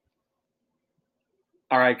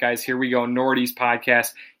All right, guys, here we go. Nordy's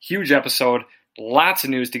podcast. Huge episode. Lots of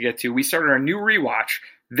news to get to. We started our new rewatch.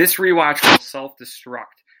 This rewatch will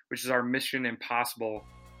Self-Destruct, which is our Mission Impossible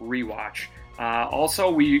rewatch.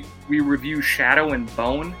 Also, we review Shadow and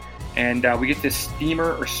Bone, and we get this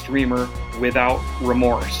steamer or streamer without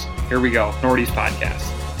remorse. Here we go. Nordy's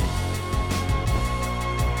podcast.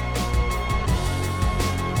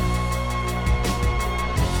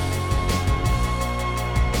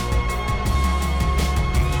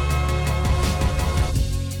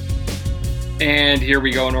 And here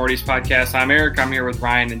we go, Nordy's podcast. I'm Eric. I'm here with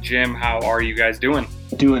Ryan and Jim. How are you guys doing?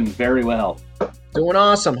 Doing very well. Doing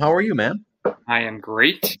awesome. How are you, man? I am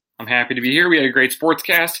great. I'm happy to be here. We had a great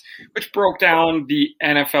sportscast, which broke down the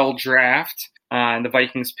NFL draft and the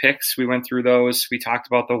Vikings picks. We went through those. We talked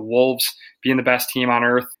about the Wolves being the best team on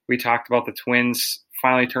earth. We talked about the Twins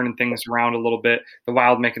finally turning things around a little bit, the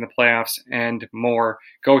Wild making the playoffs, and more.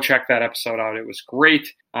 Go check that episode out. It was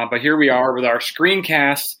great. But here we are with our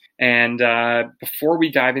screencast. And before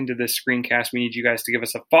we dive into this screencast, we need you guys to give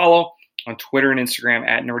us a follow on Twitter and Instagram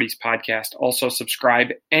at Nordy's Podcast. Also, subscribe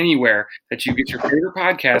anywhere that you get your favorite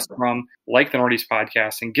podcast from, like the Nordy's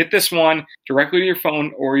Podcast, and get this one directly to your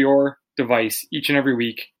phone or your device each and every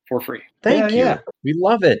week for free. Thank you. Yeah. We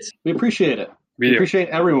love it. We appreciate it. We appreciate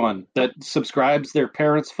everyone that subscribes their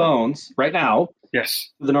parents' phones right now. Yes.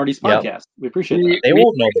 To the Nordy's Podcast. Yep. We appreciate that. They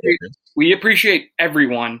won't know the difference. We appreciate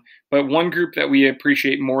everyone, but one group that we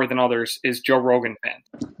appreciate more than others is Joe Rogan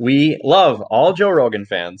fans. We love all Joe Rogan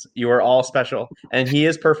fans. You are all special, and he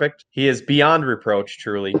is perfect. He is beyond reproach,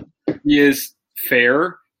 truly. He is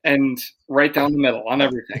fair and right down the middle on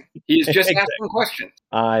everything. He's just Exactly. asking questions.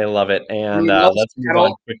 I love it. And let's move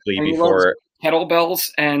on quickly before kettlebells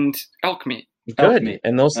and elk meat. Good.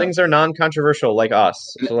 And those things are non-controversial like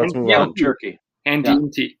us. So let's move on. Jerky. And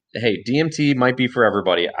DMT. Hey, DMT might be for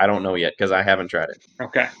everybody. I don't know yet because I haven't tried it.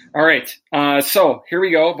 Okay. All right. So here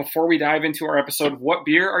we go. Before we dive into our episode, what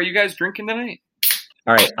beer are you guys drinking tonight?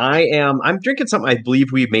 All right. I'm drinking something I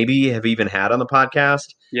believe we maybe have even had on the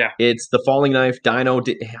podcast. Yeah. It's the Falling Knife Dino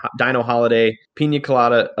Holiday Pina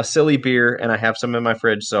Colada, a silly beer, and I have some in my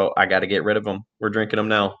fridge, so I got to get rid of them. We're drinking them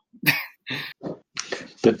now.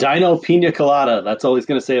 The Dino Pina Colada. That's all he's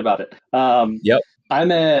going to say about it. Yep.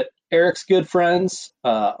 I'm at Eric's good friends,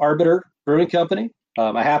 Arbiter Brewing Company.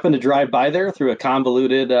 I happened to drive by there through a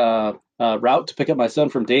convoluted route to pick up my son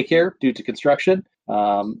from daycare due to construction.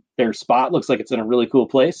 Their spot looks like it's in a really cool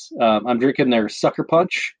place. I'm drinking their Sucker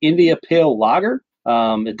Punch India Pale Lager.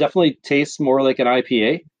 It definitely tastes more like an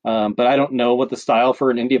IPA, but I don't know what the style for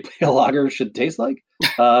an India Pale Lager should taste like.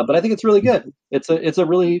 But I think it's really good. It's a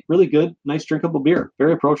really, really good, nice drinkable beer.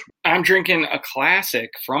 Very approachable. I'm drinking a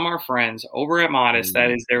classic from our friends over at Modest. That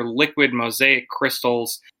is their Liquid Mosaic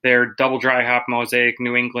Crystals, their Double Dry Hop Mosaic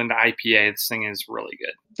New England IPA. This thing is really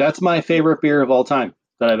good. That's my favorite beer of all time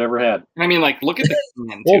that I've ever had. I mean, like, look at the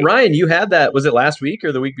can, Well, Ryan, you had that. Was it last week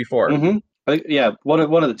or the week before? Mm-hmm. Yeah, one of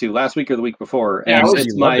the two, last week or the week before. Yeah,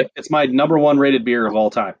 and it's my number one rated beer of all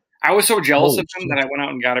time. I was so jealous of them that I went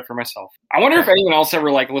out and got it for myself. I wonder if anyone else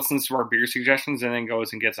ever listens to our beer suggestions and then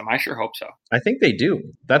goes and gets them. I sure hope so. I think they do.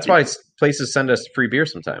 That's why places send us free beer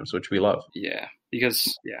sometimes, which we love. Yeah,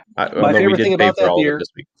 because my favorite thing about that beer this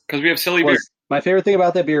week because we have silly beer. My favorite thing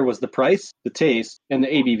about that beer was the price, the taste, and the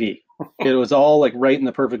ABV. It was all right in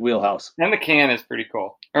the perfect wheelhouse. And the can is pretty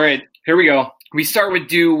cool. All right, here we go. We start with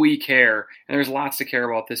Do We Care? And there's lots to care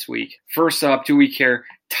about this week. First up, Do We Care?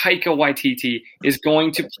 Taika Waititi is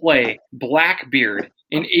going to play Blackbeard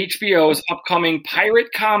in HBO's upcoming pirate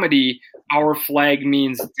comedy, Our Flag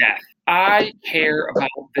Means Death. I care about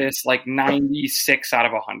this 96 out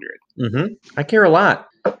of 100. Mm-hmm. I care a lot.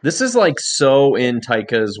 This is so in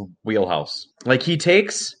Taika's wheelhouse. He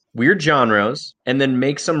takes weird genres and then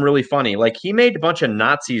makes them really funny. He made a bunch of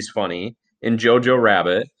Nazis funny in Jojo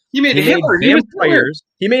Rabbit. He made Hitler. Vampires.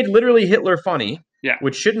 He made literally Hitler funny, yeah,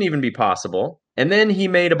 which shouldn't even be possible. And then he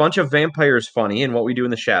made a bunch of vampires funny in What We Do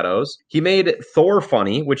in the Shadows. He made Thor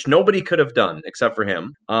funny, which nobody could have done except for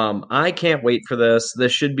him. I can't wait for this.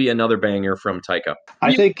 This should be another banger from Taika.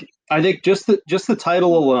 I think just the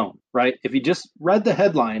title alone, right? If you just read the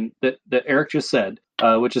headline that Eric just said,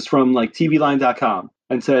 which is from TVline.com,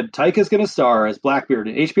 and said Taika's going to star as Blackbeard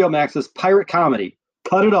in HBO Max's pirate comedy,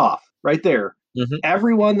 cut it off right there. Mm-hmm.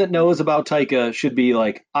 Everyone that knows about Taika should be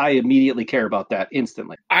I immediately care about that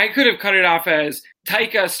instantly. I could have cut it off as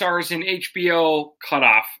Taika stars in HBO cut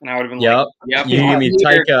off, and I would have been yep. You mean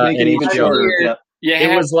Taika and HBO. Yep. Yeah,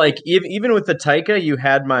 it was even with the Taika, you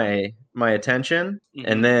had my attention, mm-hmm.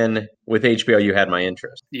 and then with HBO, you had my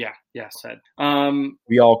interest. Yeah, said.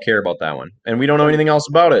 We all care about that one, and we don't know anything else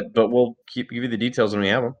about it, but we'll give you the details when we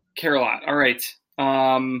have them. Care a lot. All right.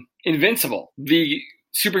 Invincible, the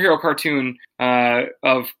superhero cartoon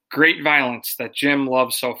of great violence that Jim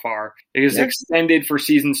loves so far, is extended for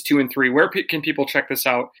seasons 2 and 3. Where can people check this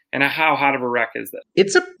out, and how hot of a wreck is it?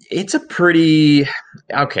 It's a pretty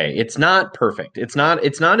okay. It's not perfect. It's not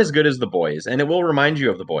as good as The Boys, and it will remind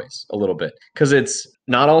you of The Boys a little bit because it's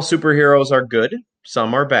not all superheroes are good.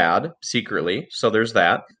 Some are bad secretly. So there's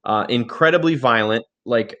that. Incredibly violent,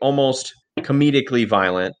 like almost comedically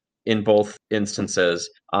violent in both instances.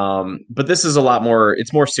 But this is a lot more,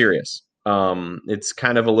 it's more serious. It's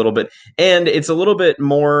kind of a little bit, and it's a little bit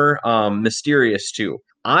more mysterious too.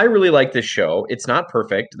 I really like this show. It's not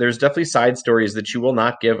perfect. There's definitely side stories that you will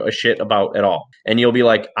not give a shit about at all. And you'll be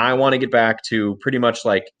like, I want to get back to pretty much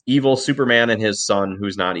like evil Superman and his son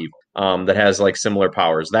who's not evil. That has like similar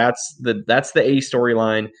powers. That's the A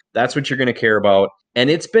storyline. That's what you're going to care about.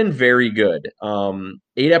 And it's been very good.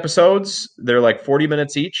 8 episodes. They're like 40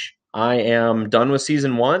 minutes each. I am done with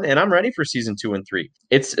season 1 and I'm ready for season 2 and 3.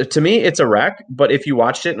 It's, to me, it's a wreck. But if you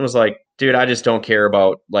watched it and was like, dude, I just don't care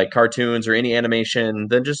about like cartoons or any animation,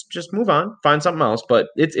 then just move on, find something else. But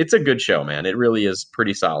it's a good show, man. It really is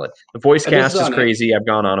pretty solid. The voice cast is crazy. I've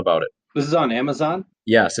gone on about it. This is on Amazon?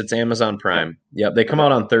 Yes, it's Amazon Prime. Yep, they come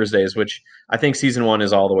out on Thursdays, which I think season 1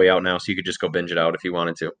 is all the way out now, so you could just go binge it out if you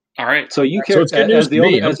wanted to. All right. So you care, so as the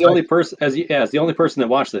only person that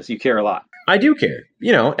watched this, you care a lot. I do care,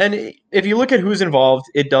 and if you look at who's involved,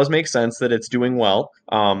 it does make sense that it's doing well.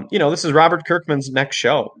 This is Robert Kirkman's next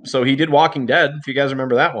show. So he did Walking Dead, if you guys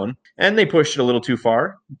remember that one, and they pushed it a little too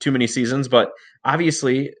far, too many seasons, but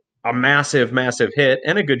obviously a massive, massive hit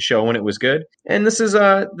and a good show when it was good. And this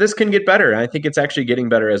can get better. I think it's actually getting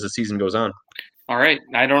better as the season goes on. All right.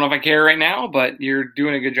 I don't know if I care right now, but you're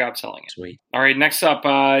doing a good job selling it. Sweet. All right. Next up,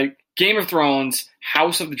 Game of Thrones,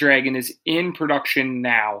 House of the Dragon is in production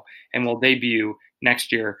now and will debut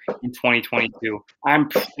next year in 2022. I'm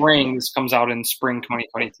praying this comes out in spring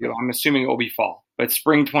 2022. I'm assuming it will be fall, but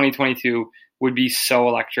spring 2022 would be so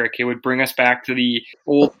electric. It would bring us back to the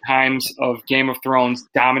old times of Game of Thrones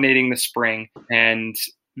dominating the spring, and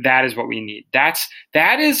that is what we need. That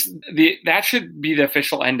should be the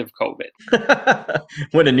official end of COVID.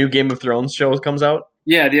 When a new Game of Thrones show comes out?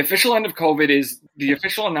 Yeah, the official end of COVID is the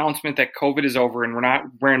official announcement that COVID is over and we're not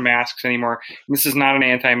wearing masks anymore. This is not an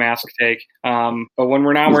anti-mask take, but when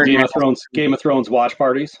we're not wearing Game of Thrones watch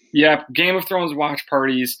parties. Yeah, Game of Thrones watch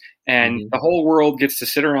parties, and the whole world gets to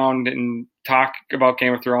sit around and talk about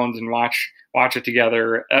Game of Thrones and watch it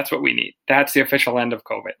together. That's what we need. That's the official end of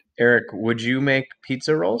COVID. Eric, would you make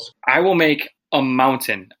pizza rolls? I will make a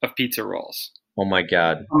mountain of pizza rolls. Oh my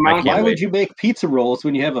God. Why would you make pizza rolls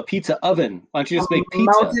when you have a pizza oven? Why don't you just make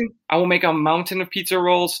pizza? I will make a mountain of pizza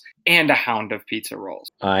rolls and a hound of pizza rolls.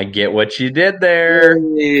 I get what you did there.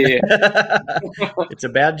 Yeah. It's a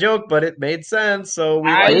bad joke, but it made sense. So we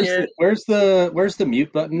like it. Where's the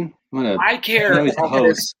mute button? I care about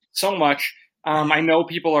this so much. I know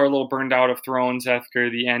people are a little burned out of Thrones after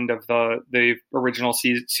the end of the original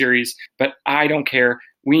series, but I don't care.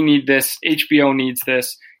 We need this. HBO needs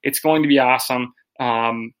this. It's going to be awesome.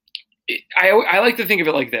 I like to think of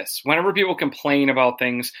it like this. Whenever people complain about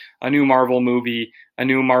things, a new Marvel movie, a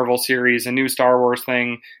new Marvel series, a new Star Wars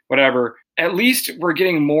thing, whatever, at least we're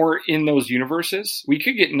getting more in those universes. We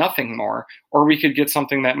could get nothing more, or we could get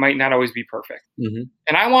something that might not always be perfect. Mm-hmm.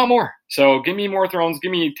 And I want more. So give me more Thrones.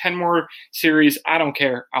 Give me 10 more series. I don't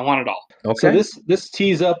care. I want it all. Okay. So this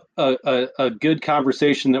tees up a good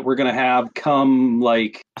conversation that we're going to have come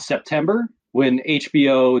like September, when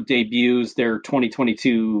HBO debuts their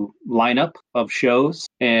 2022 lineup of shows.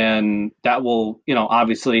 And that will,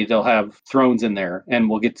 obviously they'll have Thrones in there, and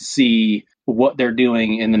we'll get to see what they're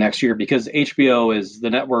doing in the next year, because HBO is the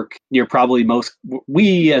network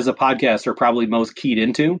we as a podcast are probably most keyed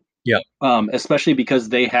into. Yeah. Especially because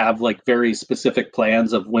they have like very specific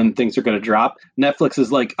plans of when things are going to drop. Netflix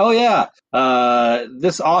is like, oh yeah,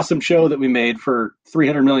 this awesome show that we made for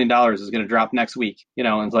 $300 million is going to drop next week.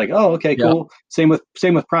 And it's like, oh, okay, cool. Same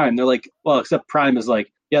with Prime. They're like, well, except Prime is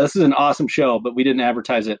like, yeah, this is an awesome show, but we didn't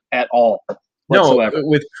advertise it at all whatsoever. No,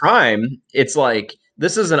 with Prime, it's like,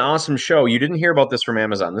 this is an awesome show. You didn't hear about this from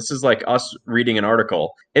Amazon. This is like us reading an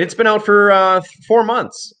article, and it's been out for 4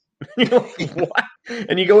 months. What?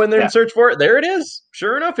 And you go in there and search for it. There it is.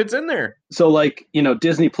 Sure enough, it's in there. So like,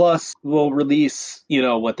 Disney Plus will release,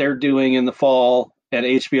 what they're doing in the fall, and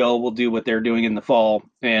HBO will do what they're doing in the fall.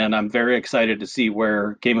 And I'm very excited to see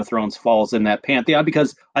where Game of Thrones falls in that pantheon,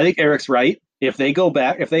 because I think Eric's right. if they go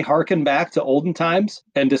back, if they harken back to olden times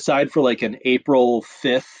and decide for like an April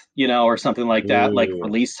 5th, or something like that, like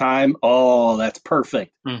release time, that's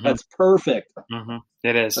perfect. Mm-hmm. That's perfect. Mm-hmm.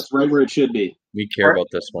 It is. That's right where it should be. We care about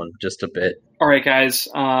this one just a bit. All right, guys.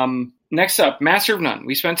 Next up, Master of None.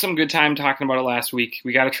 We spent some good time talking about it last week.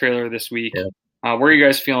 We got a trailer this week. Yeah. Where are you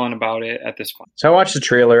guys feeling about it at this point? So I watched the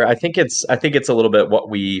trailer. I think it's a little bit what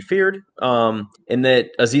we feared, in that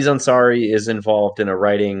Aziz Ansari is involved in a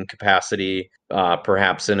writing capacity,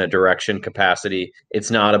 perhaps in a direction capacity. It's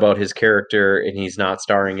not about his character, and he's not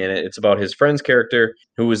starring in it. It's about his friend's character,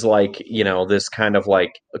 who is like, this kind of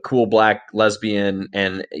like a cool black lesbian,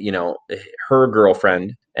 and her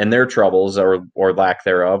girlfriend and their troubles or lack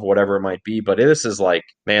thereof, whatever it might be. But this is like,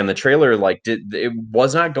 man, the trailer it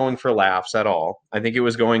was not going for laughs at all. I think it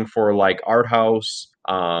was going for like art house.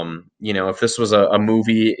 If this was a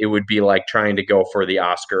movie, it would be like trying to go for the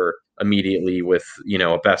Oscar immediately with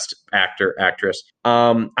a best actor, actress.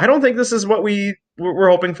 I don't think this is what we're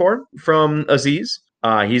hoping for from Aziz.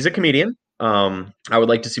 He's a comedian. I would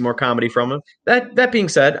like to see more comedy from him. That being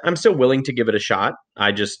said, I'm still willing to give it a shot.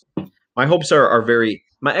 My hopes are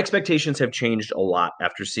my expectations have changed a lot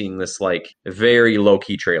after seeing this like very low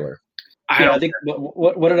key trailer. I think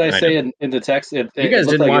what did I say in the text? You guys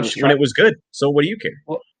didn't watch when it was good, so what do you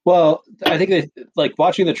care? Well, I think they like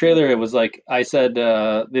watching the trailer. It was like I said,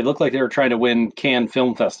 they looked like they were trying to win Cannes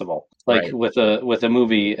Film Festival, with a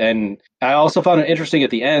movie. And I also found it interesting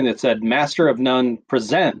at the end. It said "Master of None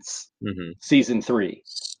presents season 3,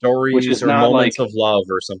 stories which is or not moments like, of love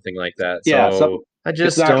or something like that." Yeah, so I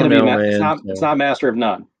just it's not don't know. It's not Master of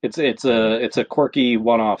None. It's a quirky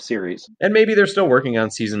one-off series. And maybe they're still working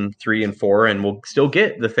on season 3 and 4, and we'll still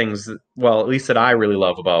get the things at least that I really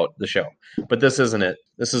love about the show. But this isn't it.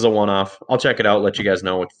 This is a one-off. I'll check it out. Let you guys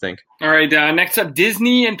know what to think. All right. Next up,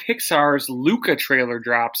 Disney and Pixar's Luca trailer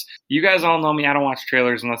drops. You guys all know me. I don't watch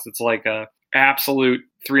trailers unless it's like a absolute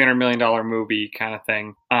 $300 million movie kind of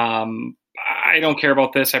thing. I don't care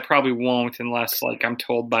about this. I probably won't unless like I'm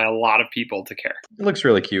told by a lot of people to care. It looks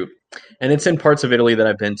really cute. And it's in parts of Italy that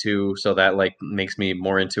I've been to, so that like makes me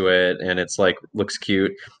more into it, and it's like looks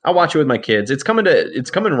cute. I'll watch it with my kids. It's coming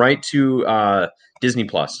right to Disney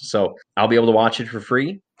Plus. So I'll be able to watch it for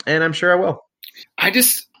free, and I'm sure I will. I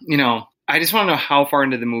just want to know how far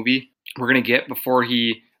into the movie we're going to get before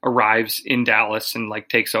he arrives in Dallas and like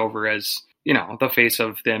takes over as the face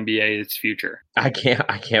of the NBA, its future. I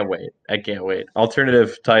can't wait.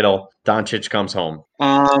 Alternative title, Doncic comes home.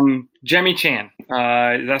 Jemmy Chan.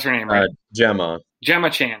 That's her name, right? Gemma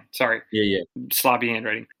Chan. Sorry. Yeah. Sloppy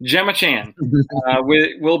handwriting. Gemma Chan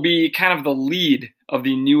will be kind of the lead of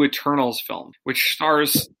the new Eternals film, which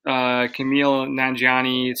stars Camille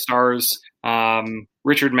Nanjiani, stars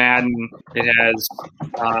Richard Madden. It has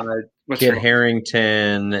Kit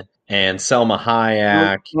Harington and Selma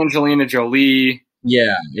Hayek, Angelina Jolie.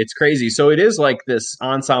 Yeah, it's crazy. So it is like this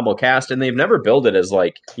ensemble cast, and they've never billed it as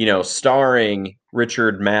like, starring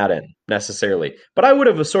Richard Madden necessarily. But I would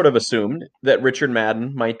have sort of assumed that Richard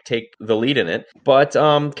Madden might take the lead in it. But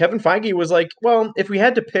Kevin Feige was like, well, if we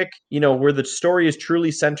had to pick, where the story is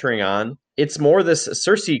truly centering on, it's more this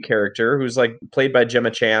Cersei character who's like played by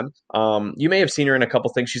Gemma Chan. You may have seen her in a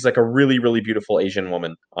couple things. She's like a really, really beautiful Asian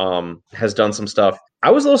woman. Has done some stuff.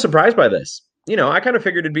 I was a little surprised by this. I kind of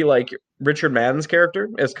figured it'd be like Richard Madden's character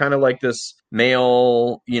as kind of like this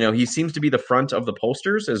male, he seems to be the front of the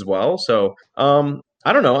posters as well. So,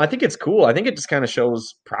 I don't know. I think it's cool. I think it just kind of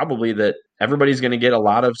shows probably that everybody's going to get a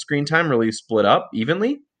lot of screen time really split up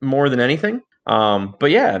evenly more than anything. But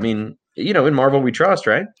yeah, I mean, in Marvel we trust,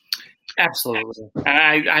 right? Absolutely.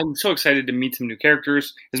 I'm so excited to meet some new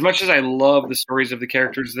characters. As much as I love the stories of the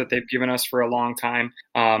characters that they've given us for a long time,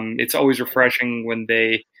 it's always refreshing when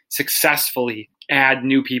they successfully add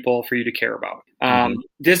new people for you to care about.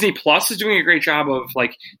 Disney Plus is doing a great job of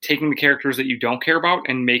like taking the characters that you don't care about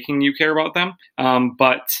and making you care about them.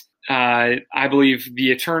 But I believe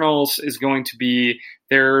the Eternals is going to be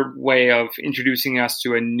their way of introducing us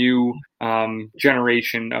to a new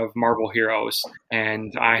generation of Marvel heroes.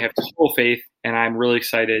 And I have total faith, and I'm really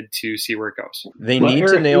excited to see where it goes. They need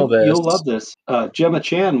to nail this. You'll love this. Gemma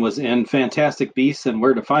Chan was in Fantastic Beasts and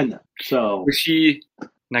Where to Find Them. So was she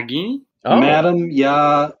Nagini? Oh. Madame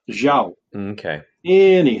Ya Zhao. Okay.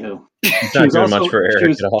 Anywho. It's not doing much for Eric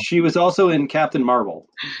at all. She was also in Captain Marvel.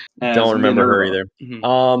 Don't remember her either.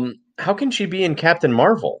 Mm-hmm. How can she be in Captain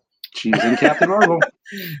Marvel? She's in Captain Marvel.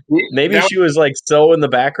 Maybe she was like so in the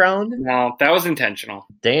background? No, that was intentional.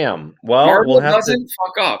 Damn. Well, Marvel doesn't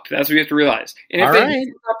fuck up. That's what you have to realize. And if they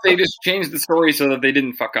fuck up, they just changed the story so that they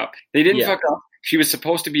didn't fuck up. They didn't fuck up. She was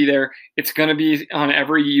supposed to be there. It's going to be on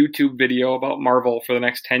every YouTube video about Marvel for the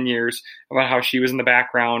next 10 years about how she was in the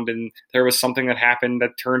background and there was something that happened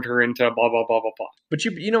that turned her into blah, blah, blah, blah, blah. But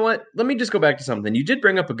you know what? Let me just go back to something. You did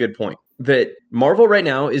bring up a good point that Marvel right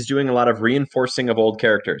now is doing a lot of reinforcing of old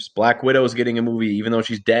characters. Black Widow is getting a movie, even though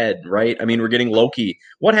she's dead, right? I mean, we're getting Loki.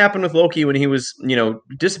 What happened with Loki when he was,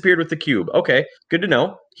 disappeared with the cube? Okay, good to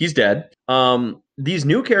know. He's dead. These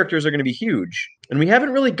new characters are going to be huge. And we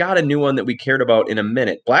haven't really got a new one that we cared about in a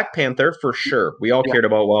minute. Black Panther, for sure. We all cared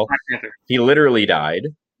about, well, he literally died.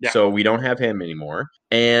 Yeah. So we don't have him anymore.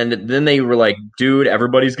 And then they were like, dude,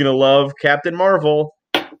 everybody's going to love Captain Marvel.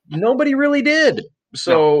 Nobody really did.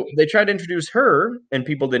 So they tried to introduce her, and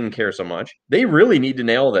people didn't care so much. They really need to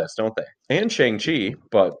nail this, don't they? And Shang-Chi,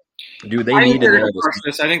 but do they need to nail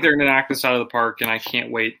this? I think they're going to knock this out of the park, and I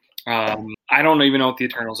can't wait. I don't even know what the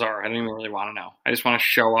Eternals are. I don't even really want to know. I just want to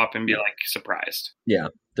show up and be like surprised. Yeah,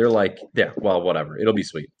 they're like, well, whatever. It'll be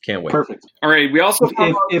sweet. Can't wait. Perfect. All right. We also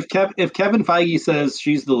if Kevin Feige says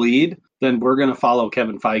she's the lead, then we're going to follow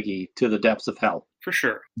Kevin Feige to the depths of hell for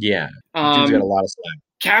sure. Yeah, dude's got a lot of slack.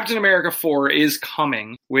 Captain America 4 is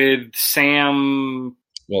coming with Sam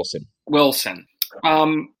Wilson.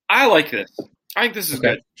 I like this. I think this is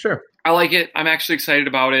good. Sure. I like it. I'm actually excited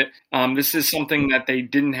about it. This is something that they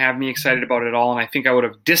didn't have me excited about at all, and I think I would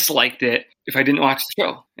have disliked it if I didn't watch the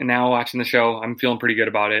show. And now watching the show, I'm feeling pretty good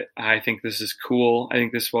about it. I think this is cool. I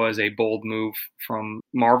think this was a bold move from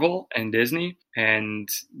Marvel and Disney, and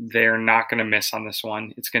they're not going to miss on this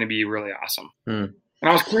one. It's going to be really awesome. And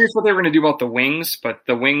I was curious what they were going to do about the wings, but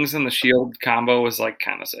the wings and the shield combo was like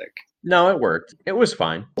kind of sick. No, it worked. It was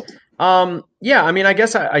fine. Yeah, I mean, I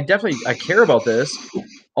guess I definitely care about this.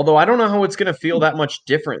 Although I don't know how it's going to feel that much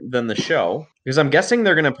different than the show, because I'm guessing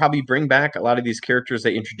they're going to probably bring back a lot of these characters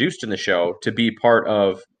they introduced in the show to be part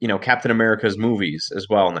of, Captain America's movies as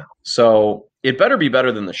well now. So it better be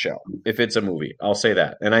better than the show if it's a movie. I'll say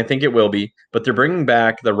that. And I think it will be. But they're bringing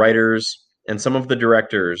back the writers and some of the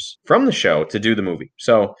directors from the show to do the movie.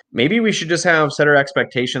 So maybe we should just set our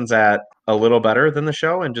expectations at a little better than the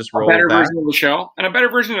show and just roll with that. A better version of the show. And a better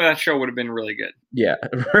version of that show would have been really good. Yeah,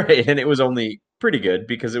 right. And it was only pretty good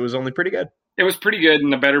because it was only pretty good. It was pretty good,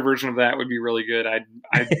 and a better version of that would be really good. I'm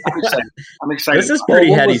excited. I'm excited. This is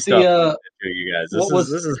pretty heady stuff, you guys.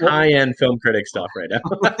 This is high-end film critic stuff right now.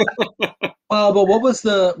 But what was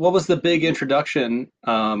the big introduction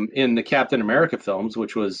in the Captain America films,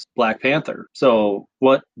 which was Black Panther? So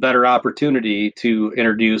what better opportunity to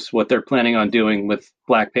introduce what they're planning on doing with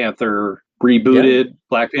Black Panther rebooted,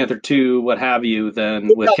 Black Panther 2, what have you, than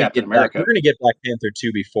with Captain America? We're going to get Black Panther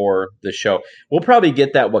 2 before the show. We'll probably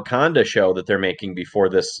get that Wakanda show that they're making before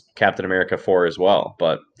this Captain America 4 as well,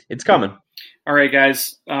 but it's coming. All right,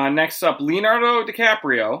 guys. Next up, Leonardo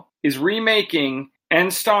DiCaprio is remaking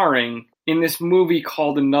and starring in this movie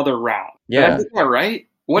called Another Round. Yeah. Did I get that right?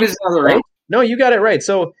 What is Another Round? No, you got it right.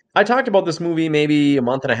 So I talked about this movie maybe a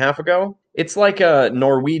month and a half ago. It's like a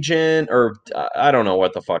Norwegian, or I don't know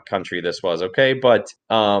what the fuck country this was, okay? But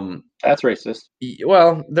that's racist.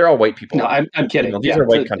 Well, they're all white people. No, I'm kidding. These are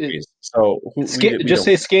white countries. So just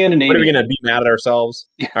say Scandinavia. What are we gonna be mad at ourselves?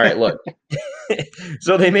 All right, look.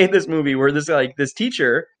 So they made this movie where this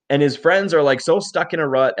teacher and his friends are so stuck in a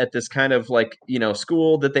rut at this kind of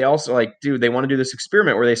school that they also they want to do this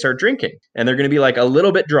experiment where they start drinking, and they're going to be a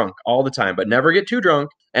little bit drunk all the time, but never get too drunk,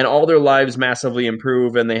 and all their lives massively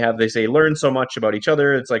improve, and they say learn so much about each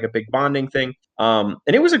other. It's like a big bonding thing. And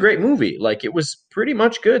it was a great movie. It was pretty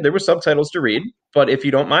much good. There were subtitles to read, but if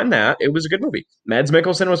you don't mind that, it was a good movie. Mads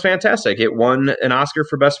Mikkelsen was fantastic. It won an Oscar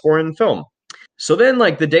for Best Foreign Film. So then,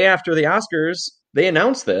 the day after the Oscars, they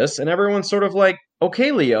announced this, and everyone's sort of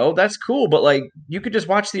okay, Leo, that's cool, but you could just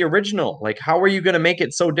watch the original. How are you going to make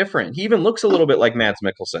it so different? He even looks a little bit like Mads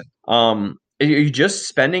Mikkelsen. Are you just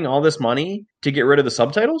spending all this money to get rid of the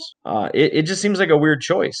subtitles? It just seems like a weird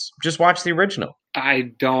choice. Just watch the original.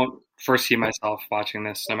 I don't foresee myself watching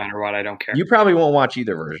this no matter what. I don't care. You probably won't watch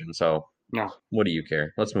either version, so no. What do you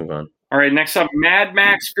care? Let's move on. All right, next up, Mad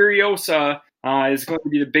Max Furiosa is going to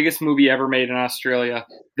be the biggest movie ever made in Australia.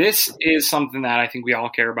 This is something that I think we all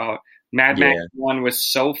care about. Mad Max 1 was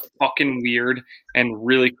so fucking weird and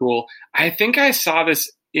really cool. I think I saw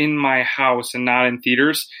this in my house and not in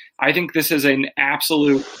theaters. I think this is an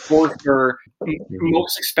absolute for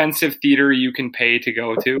most expensive theater you can pay to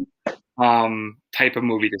go to type of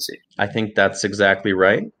movie to see. I think that's exactly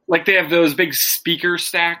right. They have those big speaker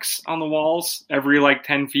stacks on the walls every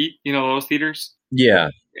 10 feet, those theaters. Yeah.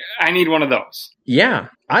 I need one of those. Yeah.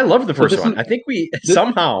 I love the first one. I think we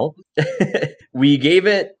somehow we gave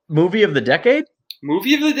it movie of the decade.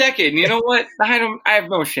 Movie of the decade. And you know what? I have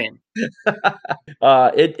no shame.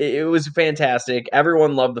 It was fantastic.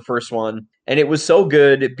 Everyone loved the first one, and it was so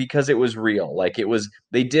good because it was real. Like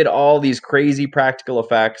they did all these crazy practical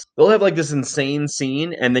effects. They'll have like this insane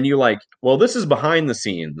scene, and then you're like, well, this is behind the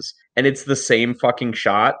scenes, and it's the same fucking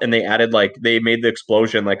shot, and they made the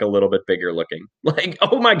explosion like a little bit bigger looking. Like,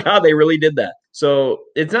 oh my god, they really did that. So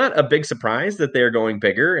it's not a big surprise that they're going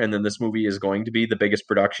bigger, and then this movie is going to be the biggest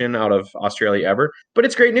production out of Australia ever. But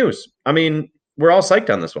it's great news. I mean, we're all psyched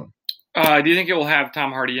on this one. Do you think it will have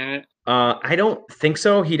Tom Hardy in it? I don't think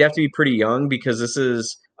so. He'd have to be pretty young because this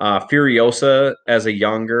is Furiosa as a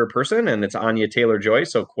younger person, and it's Anya Taylor-Joy,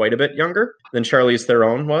 so quite a bit younger than Charlize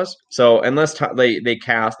Theron was. So unless they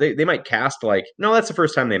cast, they might cast like, no, that's the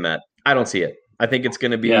first time they met. I don't see it. I think it's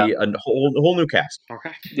going to be a whole new cast.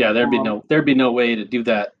 Okay. Yeah, there'd be no way to do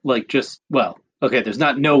that. Like okay, there's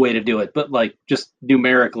not no way to do it, but like just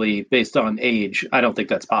numerically based on age, I don't think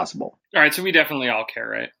that's possible. All right, so we definitely all care,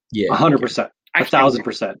 right? Yeah, 100%,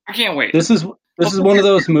 1,000%. I can't wait. This is one of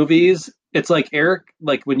those movies. It's like Eric,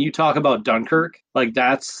 like when you talk about Dunkirk, like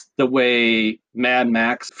that's the way Mad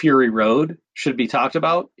Max Fury Road should be talked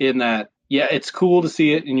about. In that, yeah, it's cool to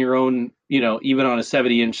see it in your own, even on a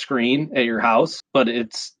 70-inch screen at your house, but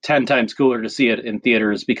it's 10 times cooler to see it in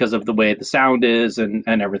theaters because of the way the sound is and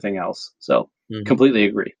everything else. So completely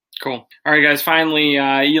agree. Cool. All right, guys. Finally,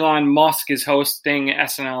 Elon Musk is hosting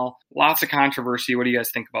SNL. Lots of controversy. What do you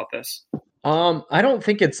guys think about this? I don't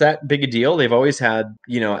think it's that big a deal. They've always had,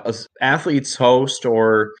 athletes host,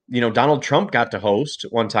 or, Donald Trump got to host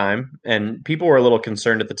one time, and people were a little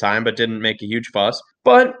concerned at the time, but didn't make a huge fuss.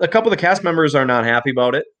 But a couple of the cast members are not happy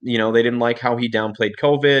about it. They didn't like how he downplayed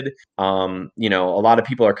COVID. A lot of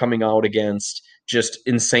people are coming out against just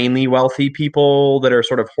insanely wealthy people that are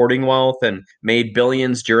sort of hoarding wealth and made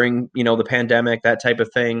billions during, the pandemic, that type of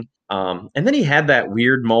thing. And then he had that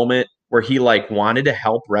weird moment where he wanted to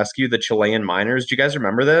help rescue the Chilean miners. Do you guys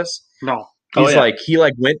remember this? No. He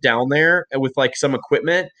went down there with some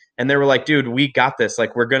equipment, and they were like, dude, we got this.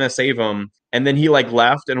 We're going to save them. And then he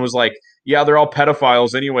left and was like, yeah, they're all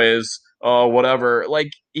pedophiles anyways. Whatever.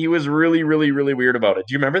 He was really, really, really weird about it.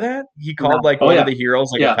 Do you remember that? He called one of the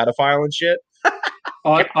heroes a pedophile and shit.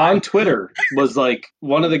 on Twitter was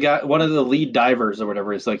one of the lead divers or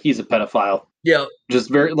whatever is he's a pedophile. Yeah.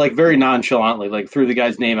 Just very nonchalantly threw the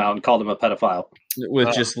guy's name out and called him a pedophile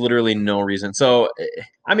with just literally no reason. So,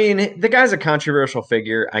 I mean, the guy's a controversial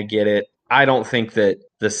figure. I get it. I don't think that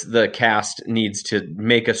the cast needs to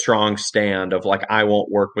make a strong stand of I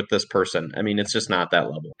won't work with this person. I mean, it's just not that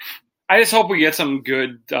level. I just hope we get some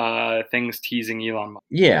good things teasing Elon Musk.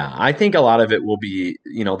 Yeah, I think a lot of it will be,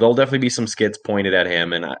 there'll definitely be some skits pointed at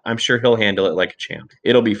him, and I'm sure he'll handle it like a champ.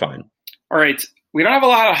 It'll be fine. All right. We don't have a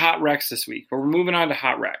lot of hot wrecks this week, but we're moving on to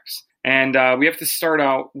hot wrecks. And we have to start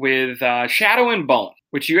out with Shadow and Bone,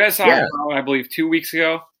 which you guys saw, about, I believe, 2 weeks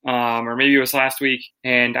ago, or maybe it was last week.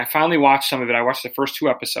 And I finally watched some of it. I watched the first 2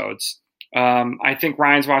 episodes. I think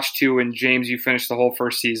Ryan's watched 2, and James, you finished the whole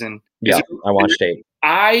first season. Yeah, I watched 8.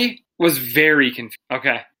 I was very confused.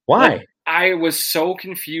 Okay. Why? I was so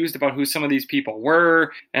confused about who some of these people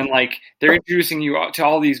were, and they're introducing you to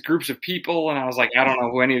all these groups of people, and I was like, I don't know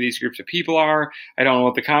who any of these groups of people are. I don't know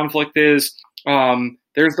what the conflict is.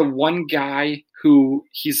 There's the one guy who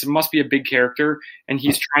must be a big character, and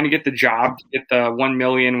he's trying to get the job to get the 1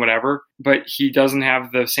 million whatever, but he doesn't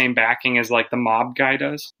have the same backing as the mob guy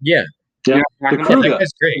does. Yeah. Yeah, the Kruger.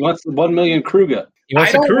 He wants the 1 million Kruger. I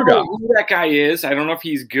don't know who that guy is. I don't know if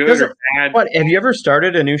he's good or bad. What? Have you ever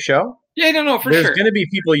started a new show? Yeah, I don't know for sure. There's going to be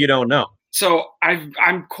people you don't know. So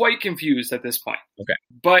I'm quite confused at this point. Okay.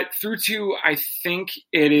 But through 2, I think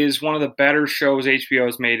it is one of the better shows HBO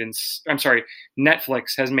has made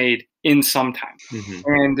Netflix has made in some time. Mm-hmm.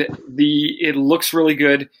 And it looks really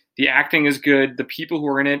good. The acting is good. The people who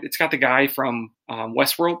are in it, it's got the guy from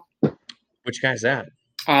Westworld. Which guy's that?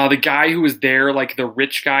 The guy who was there, the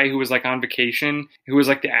rich guy who was on vacation, who was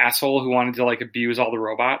the asshole who wanted to abuse all the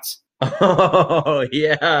robots. Oh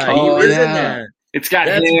yeah, he was in that. It's got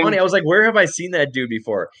That's him. funny. I was like, where have I seen that dude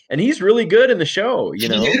before? And he's really good in the show. He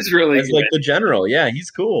is really as good. The general. Yeah,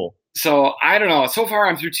 he's cool. So I don't know. So far,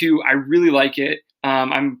 I'm through 2. I really like it.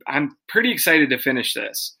 I'm pretty excited to finish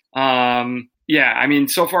this. Yeah, I mean,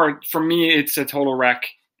 so far for me, it's a total wreck.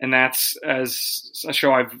 And that's as a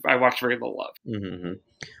show I watched very little of. Mm-hmm.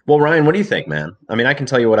 Well, Ryan, what do you think, man? I mean, I can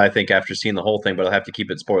tell you what I think after seeing the whole thing, but I'll have to keep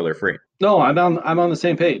it spoiler free. No, I'm on the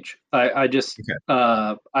same page. I just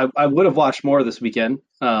I would have watched more this weekend.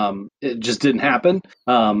 It just didn't happen.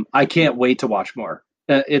 I can't wait to watch more.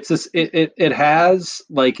 It has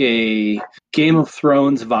a Game of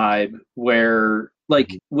Thrones vibe where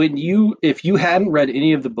like if you hadn't read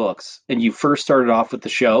any of the books and you first started off with the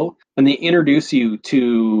show and they introduce you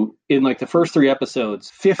to, in like the first 3 episodes,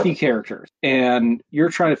 50 characters, and you're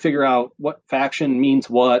trying to figure out what faction means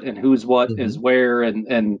what and who's what is where,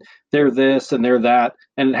 and they're this and they're that,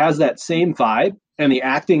 and it has that same vibe. And the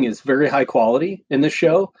acting is very high quality in this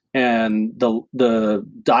show, and the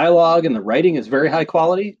dialogue and the writing is very high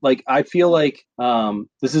quality. Like, I feel like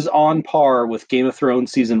this is on par with Game of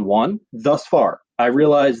Thrones season 1 thus far. I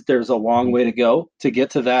realize there's a long way to go to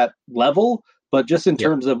get to that level, but just in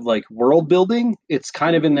terms of like world building, it's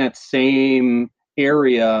kind of in that same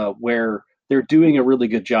area where they're doing a really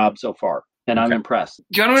good job so far. And I'm impressed.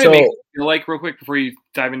 Do you know what it makes me feel like, real quick, before you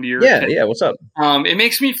dive into your Yeah, what's up? It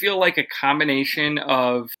makes me feel like a combination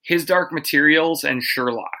of His Dark Materials and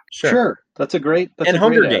Sherlock. Sure. That's a great... and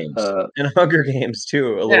Hunger Games. And Hunger Games,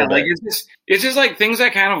 too, a little bit. Like, it's just like things I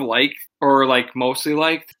kind of liked, or like mostly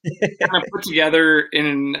liked, kind of put together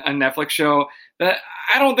in a Netflix show that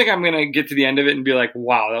I don't think I'm going to get to the end of it and be like,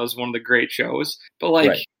 wow, that was one of the great shows. But like...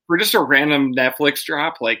 Right. For just a random Netflix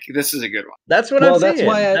drop, like, this is a good one. That's what I'm saying.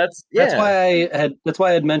 That's why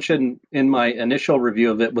I had mentioned in my initial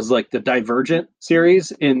review of it was like the Divergent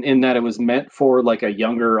series in that it was meant for like a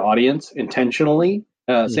younger audience intentionally.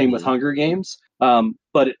 Same with Hunger Games.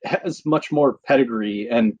 But it has much more pedigree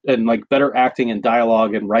and like better acting and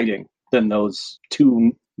dialogue and writing than those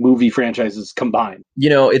 2 movie franchises combined. You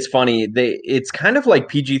know, it's funny. It's kind of like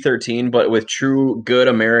PG-13, but with true good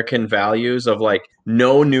American values of like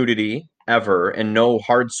no nudity ever and no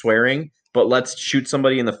hard swearing, but let's shoot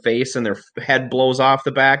somebody in the face and their head blows off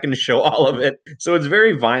the back and show all of it. So it's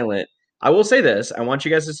very violent. I will say this. I want you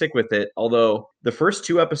guys to stick with it. Although the first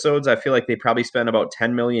 2 episodes, I feel like they probably spent about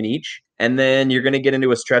 $10 million each. And then you're going to get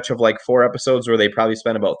into a stretch of like 4 episodes where they probably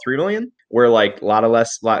spent about $3 million, where like a lot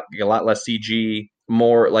less CG,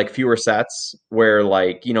 more like fewer sets, where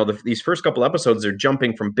like, you know, these first couple episodes are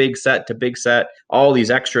jumping from big set to big set, all these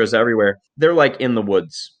extras everywhere. They're like in the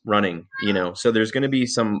woods running, you know, so there's going to be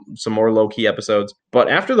some more low-key episodes. But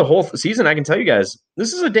after the whole season, I can tell you guys,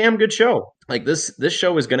 this is a damn good show. Like this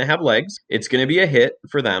show is going to have legs. It's going to be a hit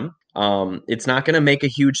for them. It's not going to make a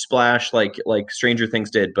huge splash like Stranger Things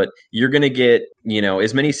did, but you're going to get, you know,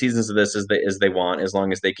 as many seasons of this as they want, as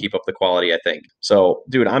long as they keep up the quality, I think. So,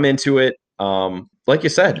 dude, I'm into it. Like you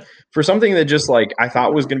said, for something that just like I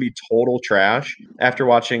thought was going to be total trash after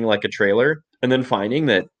watching like a trailer and then finding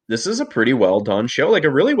that this is a pretty well done show, like a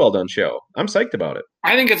really well done show. I'm psyched about it.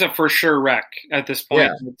 I think it's a for sure rec at this point.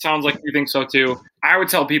 Yeah. It sounds like you think so too. I would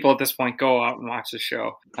tell people at this point, go out and watch the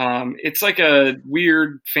show. It's like a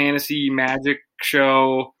weird fantasy magic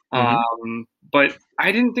show. But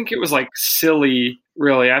I didn't think it was like silly,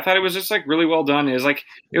 really. I thought it was just like really well done. It was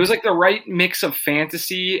like the right mix of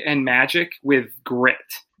fantasy and magic with grit.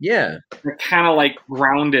 Yeah. It kind of like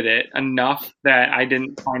grounded it enough that I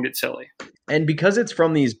didn't find it silly. And because it's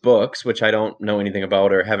from these books, which I don't know anything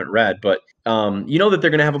about or haven't read, but you know that they're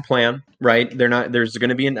going to have a plan, right? There's going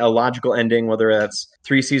to be a logical ending, whether that's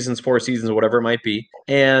 3 seasons, 4 seasons, whatever it might be.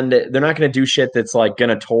 And they're not going to do shit that's like going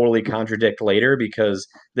to totally contradict later, because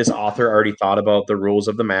this author already thought about the rules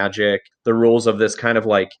of the magic, the rules of this kind of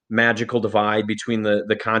like magical divide between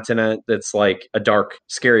the continent that's like a dark,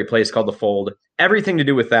 scary place called the Fold. Everything to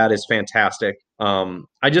do with that is fantastic.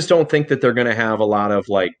 I just don't think that they're going to have a lot of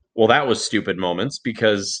like, well, that was stupid moments,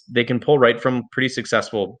 because they can pull right from pretty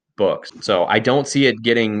successful books. So I don't see it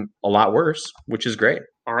getting a lot worse, which is great.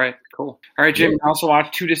 All right, cool. All right, Jim, you also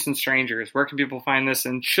watched Two Distant Strangers. Where can people find this,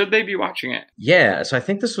 and should they be watching it? Yeah, so I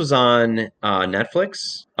think this was on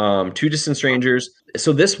Netflix, Two Distant Strangers.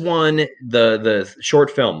 So this won the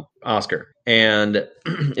short film Oscar, and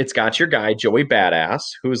it's got your guy, Joey Badass,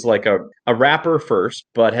 who's like a rapper first,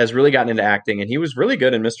 but has really gotten into acting, and he was really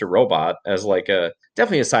good in Mr. Robot as like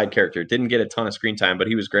definitely a side character. Didn't get a ton of screen time, but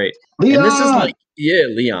he was great. Leon! And this is like, yeah,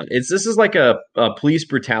 Leon. This is like a police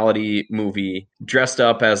brutality movie dressed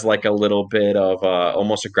up as like a little bit of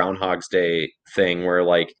almost a Groundhog's Day thing, where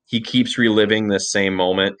like he keeps reliving this same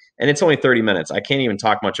moment, and it's only 30 minutes. I can't even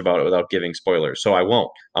talk much about it without giving spoilers, so I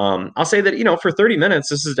won't. I'll say that, you know, for 30 minutes,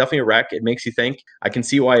 this is definitely a wreck. It makes you think. I can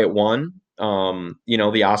see why it won, you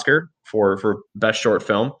know, the Oscar for best short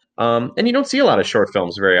film. And you don't see a lot of short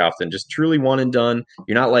films very often, just truly one and done.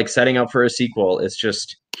 You're not like setting up for a sequel. It's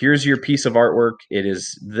just, here's your piece of artwork. It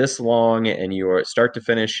is this long, and you are start to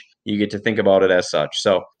finish, you get to think about it as such.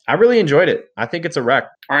 So I really enjoyed it. I think it's a wreck.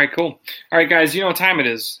 All right, cool. All right, guys, you know what time it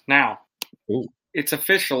is now. Ooh. It's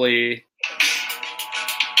officially...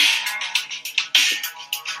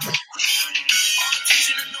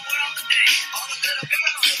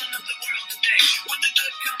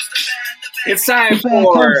 It's time The bad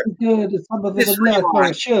comes for the good. It's some of it this like rewatch.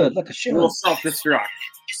 a should, like a should. We'll self-destruct.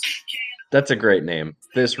 That's a great name.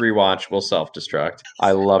 This rewatch will self-destruct.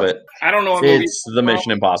 I love it. I don't know what movie It's the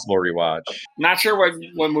Mission Impossible rewatch. Not sure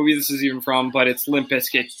what movie this is even from, but it's Limp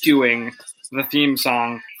Bizkit doing the theme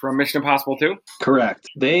song from Mission Impossible 2. Correct.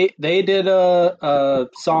 They did a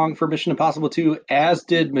song for Mission Impossible 2, as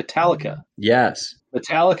did Metallica. Yes.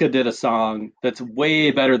 Metallica did a song that's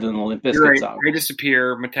way better than the Limp You're Bizkit right. song. I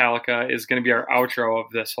Disappear, Metallica is going to be our outro of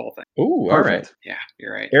this whole thing. Ooh, all right. Perfect. Yeah,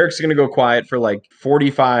 you're right. Eric's going to go quiet for like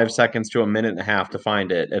 45 seconds to a minute and a half to find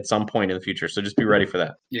it at some point in the future. So just be ready for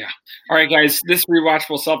that. Yeah. All right, guys, this rewatch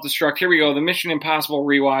will self-destruct. Here we go, the Mission Impossible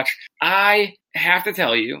rewatch. I have to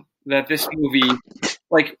tell you that this movie,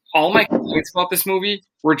 like all my complaints about this movie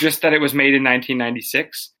were just that it was made in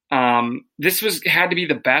 1996. This had to be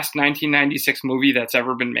the best 1996 movie that's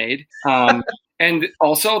ever been made. And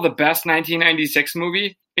also the best 1996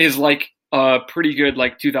 movie is like a pretty good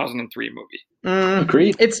like 2003 movie.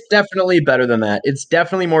 Agreed. It's definitely better than that. It's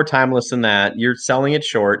definitely more timeless than that. You're selling it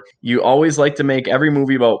short. You always like to make every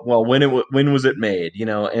movie about, well, when was it made, you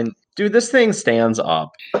know? And dude, this thing stands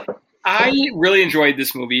up. I really enjoyed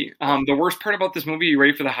this movie. The worst part about this movie, you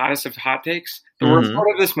ready for the hottest of hot takes? The worst part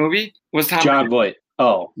of this movie was Tom John Cruise. Voight.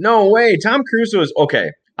 Oh. No way. Tom Cruise was okay.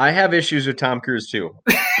 I have issues with Tom Cruise too.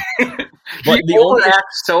 But He the only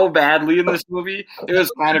overacts so badly in this movie, it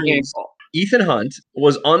was kind of painful. Ethan Hunt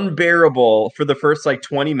was unbearable for the first like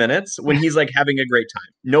 20 minutes when he's like having a great time.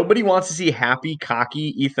 Nobody wants to see happy,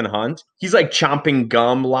 cocky Ethan Hunt. He's like chomping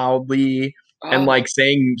gum loudly and like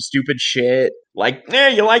saying stupid shit. Like,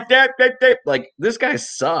 you like that? Like, this guy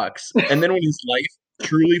sucks. And then when his life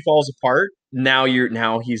truly falls apart, now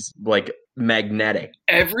he's like magnetic.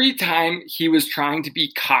 Every time he was trying to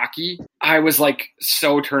be cocky, I was like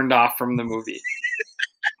so turned off from the movie.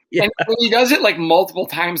 Yeah. And when he does it like multiple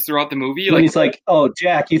times throughout the movie, When like he's like, "Oh,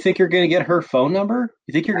 Jack, you think you're going to get her phone number?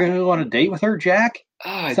 You think you're going to go on a date with her, Jack?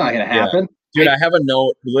 It's not going to happen." Dude, I have a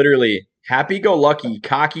note, literally. Happy-go-lucky,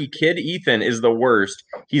 cocky kid Ethan is the worst.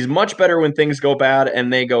 He's much better when things go bad,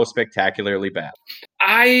 and they go spectacularly bad.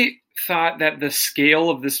 I thought that the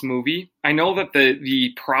scale of this movie, I know that the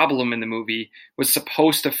problem in the movie was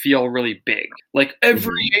supposed to feel really big. Like,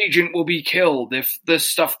 every agent will be killed if this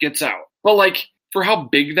stuff gets out. But, like, for how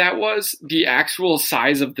big that was, the actual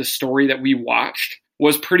size of the story that we watched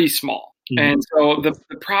was pretty small. And so the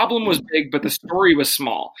problem was big, but the story was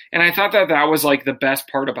small. And I thought that was like the best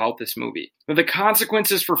part about this movie. But the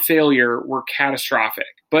consequences for failure were catastrophic.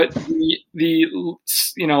 But the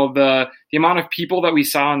amount of people that we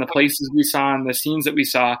saw and the places we saw and the scenes that we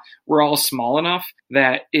saw were all small enough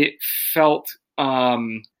that it felt I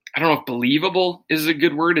don't know if believable is a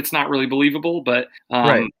good word. It's not really believable, but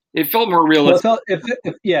Right. It felt more realistic. Well,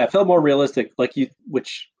 it felt more realistic,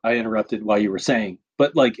 which I interrupted while you were saying.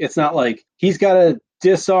 But like, it's not like he's got to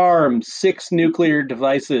disarm 6 nuclear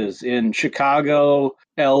devices in Chicago,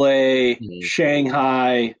 LA,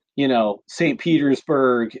 Shanghai, St.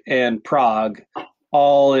 Petersburg, and Prague,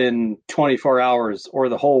 all in 24 hours, or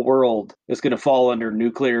the whole world is going to fall under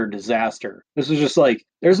nuclear disaster. This was just like,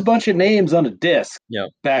 there's a bunch of names on a disc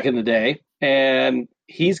back in the day, and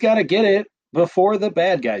he's got to get it before the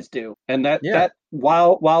bad guys do. And that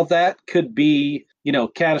while that could be,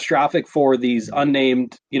 catastrophic for these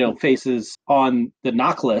unnamed, faces on the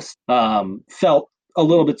knock list, felt a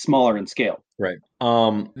little bit smaller in scale. Right.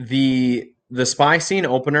 The spy scene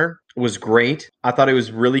opener was great. I thought it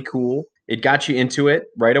was really cool. It got you into it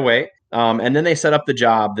right away. And then they set up the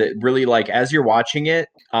job that really, like, as you're watching it,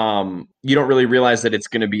 you don't really realize that it's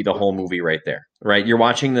going to be the whole movie right there, right? You're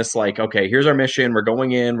watching this like, okay, here's our mission. We're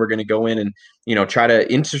going in. We're going to go in and, try to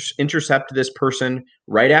intercept this person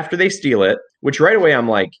right after they steal it, which right away I'm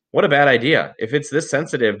like, what a bad idea. If it's this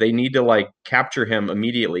sensitive, they need to, like, capture him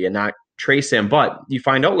immediately and not trace him. But you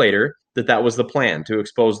find out later that was the plan, to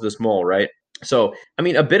expose this mole, right? So, I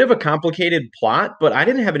mean, a bit of a complicated plot, but I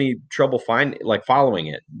didn't have any trouble following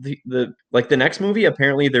it. The next movie,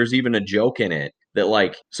 apparently there's even a joke in it that,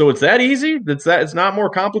 like, so it's that easy? It's not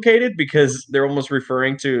more complicated, because they're almost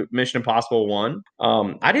referring to Mission Impossible 1.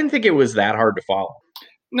 I didn't think it was that hard to follow.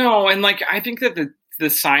 No, and like, I think that the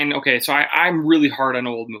sign, okay, so I'm really hard on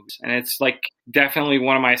old movies, and it's like definitely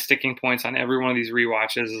one of my sticking points on every one of these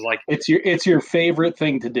rewatches is like, it's your favorite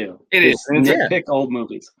thing to do. It is. To pick old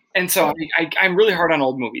movies. And so I'm really hard on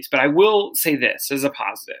old movies, but I will say this as a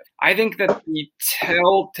positive. I think that the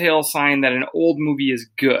telltale sign that an old movie is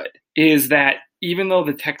good is that even though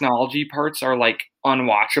the technology parts are like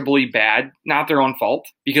unwatchably bad, not their own fault,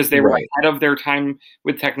 because they were ahead of their time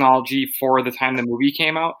with technology for the time the movie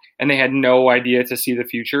came out, and they had no idea to see the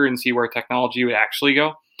future and see where technology would actually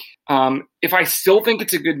go. If I still think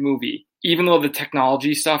it's a good movie, even though the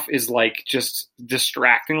technology stuff is like just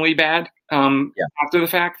distractingly bad after the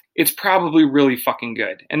fact, it's probably really fucking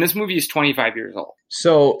good. And this movie is 25 years old.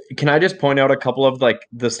 So can I just point out a couple of like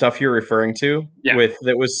the stuff you're referring to with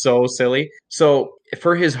that was so silly? So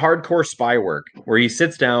for his hardcore spy work, where he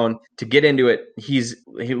sits down to get into it, he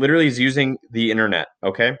literally is using the internet.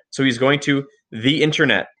 Okay, so he's going to the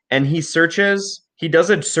internet and he does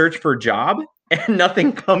a search for job, and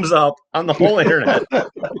nothing comes up on the whole internet.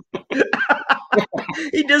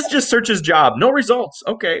 He just searches job, no results.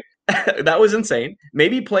 Okay. That was insane.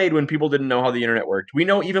 Maybe played when people didn't know how the internet worked. We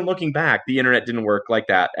know, even looking back, the internet didn't work like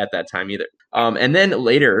that at that time either. And then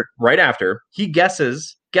later, right after, he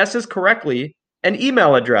guesses correctly an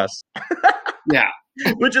email address. Yeah.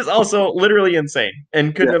 Which is also literally insane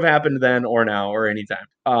and couldn't have happened then or now or anytime.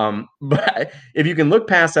 But if you can look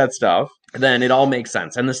past that stuff, then it all makes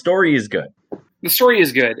sense. And the story is good. The story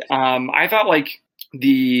is good. I thought like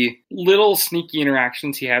the little sneaky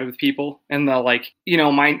interactions he had with people and the like,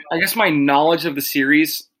 my knowledge of the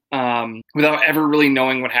series, without ever really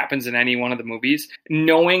knowing what happens in any one of the movies,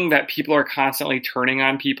 knowing that people are constantly turning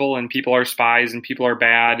on people and people are spies and people are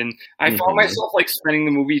bad. And I found myself like spending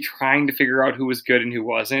the movie trying to figure out who was good and who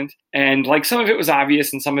wasn't. And like some of it was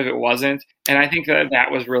obvious and some of it wasn't. And I think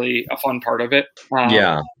that was really a fun part of it.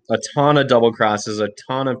 A ton of double crosses, a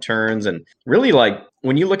ton of turns. And really, like,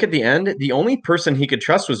 when you look at the end, the only person he could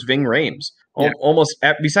trust was Ving Rhames. Yeah. Almost,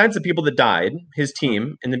 besides the people that died, his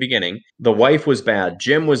team in the beginning, the wife was bad,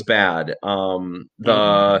 Jim was bad,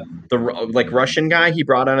 the Russian guy he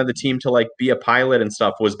brought onto the team to like be a pilot and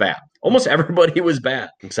stuff was bad. Almost everybody was bad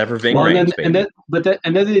except for Ving Rhames. And then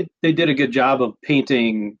they did a good job of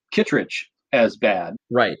painting Kittredge as bad,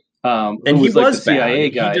 right? And he was like the CIA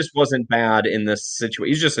bad. guy. He just wasn't bad in this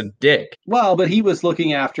situation. He's just a dick. Well, but he was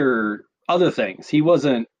looking after other things. He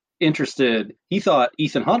wasn't interested. He thought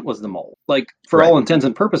Ethan Hunt was the mole. Like, for all intents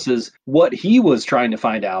and purposes, what he was trying to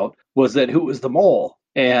find out was that who was the mole.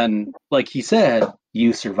 And like he said,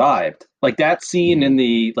 you survived. Like that scene in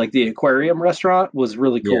the aquarium restaurant was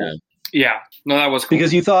really cool. Yeah. No, that was cool.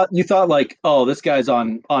 Because you thought like, oh, this guy's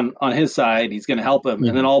on his side, he's going to help him,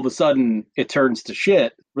 and then all of a sudden it turns to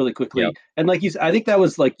shit really quickly. Yep. And like I think that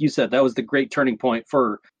was, like you said, that was the great turning point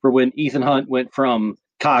for when Ethan Hunt went from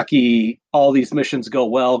cocky, all these missions go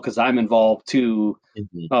well because I'm involved, to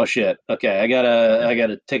oh shit, okay, I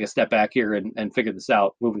gotta take a step back here and figure this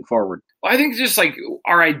out moving forward. Well, I think just like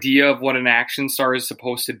our idea of what an action star is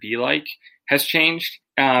supposed to be like has changed.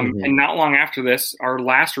 And not long after this, our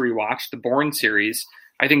last rewatch, the Bourne series,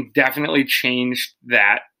 I think definitely changed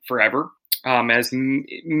that forever, as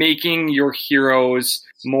making your heroes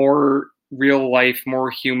more real life,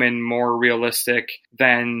 more human, more realistic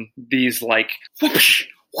than these like whoopsh,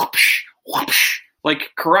 whoopsh, whoopsh,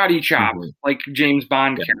 like karate chop, like James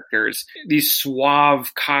Bond characters. These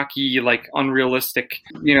suave, cocky, like unrealistic,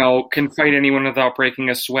 can fight anyone without breaking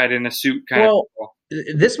a sweat in a suit kind of.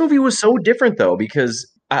 This movie was so different, though, because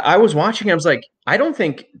I was watching, I was like, I don't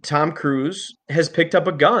think Tom Cruise has picked up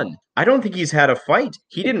a gun. I don't think he's had a fight.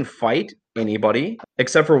 He didn't fight anybody,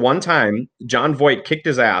 except for one time, John Voight kicked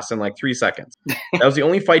his ass in like 3 seconds. That was the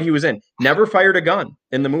only fight he was in. Never fired a gun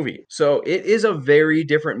in the movie. So it is a very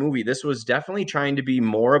different movie. This was definitely trying to be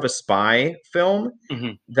more of a spy film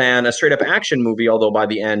than a straight up action movie, although by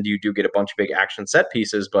the end you do get a bunch of big action set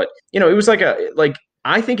pieces. But, it was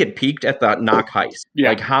I think it peaked at the Knock heist. Yeah.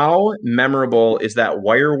 Like, how memorable is that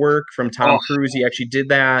wire work from Tom Cruise? He actually did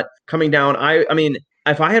that coming down. I mean,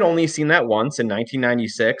 if I had only seen that once in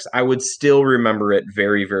 1996, I would still remember it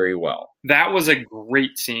very, very well. That was a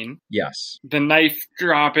great scene. Yes. The knife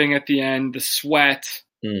dropping at the end, the sweat.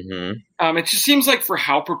 It just seems like for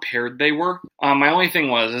how prepared they were. My only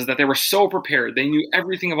thing is that they were so prepared. They knew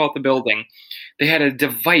everything about the building. They had a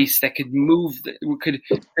device that could move, could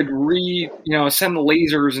send the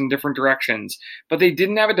lasers in different directions. But they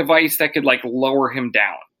didn't have a device that could like lower him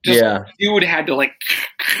down. Dude had to like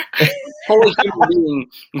pull a human being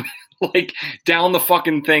like down the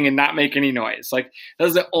fucking thing and not make any noise. Like, that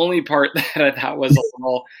was the only part that I thought was a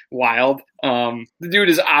little wild. The dude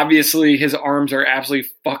is obviously, his arms are absolutely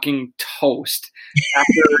fucking toast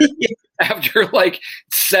after like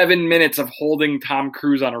 7 minutes of holding Tom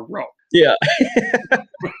Cruise on a rope. Yeah.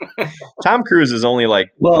 Tom Cruise is only like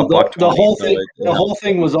the whole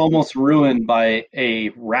thing was almost ruined by a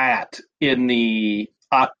rat in the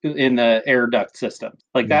air duct system.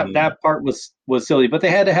 Like that part was silly, but they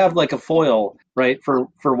had to have like a foil, right, for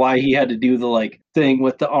why he had to do the like thing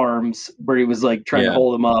with the arms where he was like trying to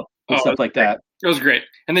hold him up and stuff like that. It was great.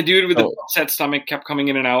 And the dude with the upset stomach kept coming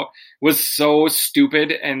in and out, was so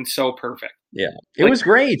stupid and so perfect. Yeah, it was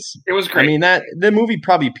great. It was great. I mean, that the movie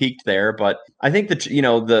probably peaked there, but I think that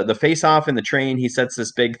the face off in the train, he sets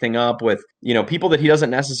this big thing up with people that he doesn't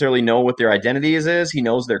necessarily know what their identities is. He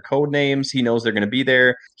knows their code names. He knows they're going to be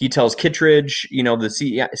there. He tells Kittredge,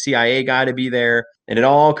 the CIA guy, to be there, and it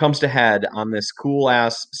all comes to head on this cool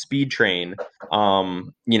ass speed train.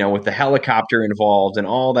 With the helicopter involved and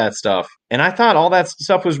all that stuff. And I thought all that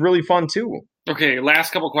stuff was really fun too. Okay,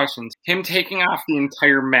 last couple questions. Him taking off the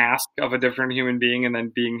entire mask of a different human being and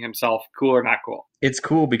then being himself, cool or not cool? It's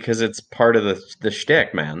cool because it's part of the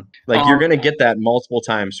shtick, man. Like you're gonna get that multiple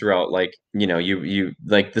times throughout. Like you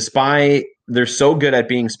like the spy. They're so good at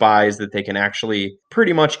being spies that they can actually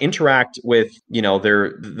pretty much interact with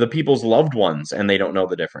the people's loved ones, and they don't know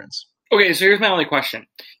the difference. Okay, so here's my only question.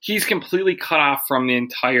 He's completely cut off from the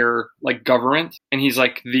entire government, and he's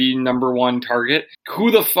the number one target.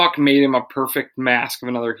 Who the fuck made him a perfect mask of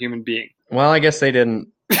another human being? Well, I guess they didn't.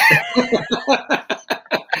 The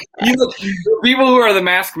people who are the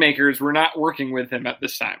mask makers were not working with him at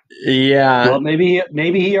this time. Yeah. Well, maybe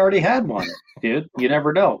he already had one, dude. You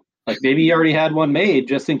never know. Maybe he already had one made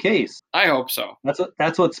just in case. I hope so.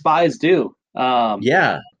 That's what spies do.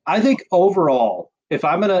 Yeah. I think overall, if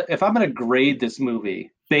I'm gonna grade this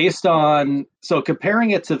movie based on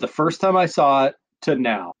comparing it to the first time I saw it to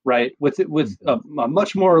now, right, with a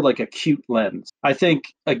much more acute lens, I think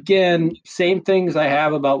again same things I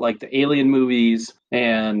have about the Alien movies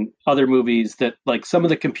and other movies that some of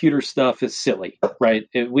the computer stuff is silly, right?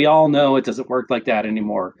 We all know it doesn't work like that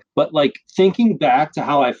anymore. But thinking back to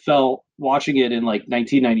how I felt watching it in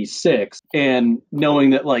 1996 and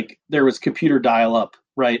knowing that there was computer dial up.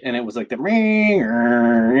 Right, and it was the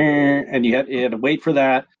and you had to wait for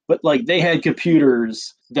that. But they had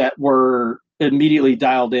computers that were immediately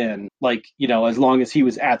dialed in, as long as he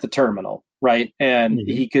was at the terminal, right? And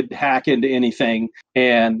he could hack into anything.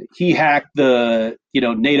 And he hacked the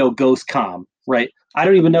NATO GhostCom, right? I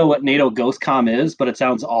don't even know what NATO GhostCom is, but it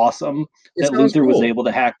sounds awesome that Luther was able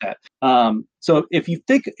to hack that. So if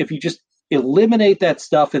you just eliminate that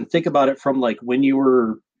stuff and think about it from when you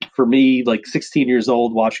were, for me, 16 years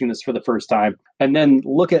old watching this for the first time, and then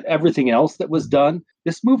look at everything else that was done,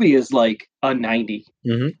 this movie is a 90.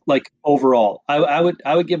 Overall, I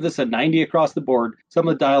would give this a 90 across the board. Some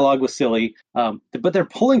of the dialogue was silly, but they're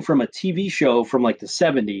pulling from a TV show from the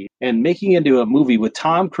 70s and making it into a movie with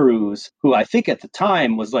Tom Cruise, who I think at the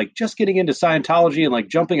time was just getting into Scientology and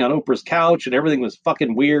jumping on Oprah's couch, and everything was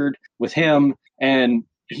fucking weird with him. And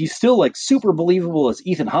he's still super believable as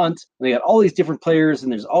Ethan Hunt. And they got all these different players,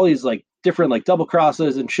 and there's all these different double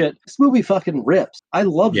crosses and shit. This movie fucking rips. I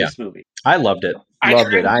love this movie. I loved it.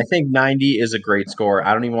 I think 90 is a great score.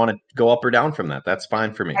 I don't even want to go up or down from that. That's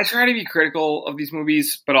fine for me. I try to be critical of these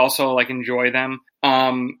movies, but also enjoy them.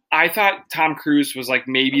 I thought Tom Cruise was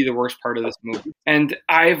maybe the worst part of this movie. And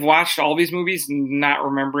I've watched all these movies not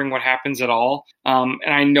remembering what happens at all. And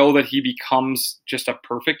I know that he becomes just a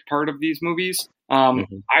perfect part of these movies.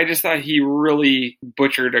 I just thought he really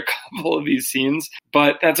butchered a couple of these scenes,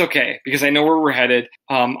 but that's okay because I know where we're headed.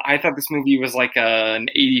 I thought this movie was an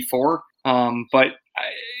 84. But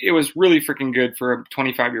it was really freaking good for a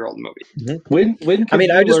 25-year-old movie. When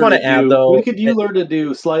I just want to add though, when could you learn to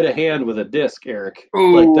do sleight of hand with a disc, Eric?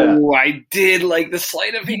 Ooh, that? I did the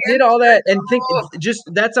sleight of hand. He did all that, and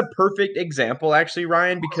that's a perfect example, actually,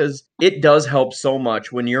 Ryan, because it does help so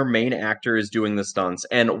much when your main actor is doing the stunts.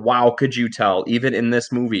 And wow, could you tell? Even in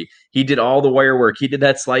this movie, he did all the wire work. He did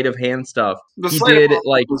that sleight of hand stuff. Was great.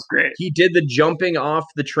 He did the jumping off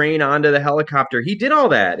the train onto the helicopter. He did all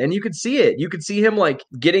that, and you could see it. You could see him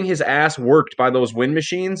getting his ass worked by those wind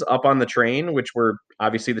machines up on the train, which were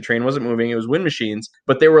obviously the train wasn't moving. It was wind machines,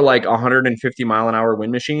 but they were 150 mile an hour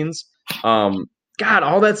wind machines. God,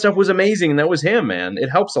 all that stuff was amazing. And that was him, man. It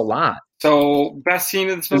helps a lot. So best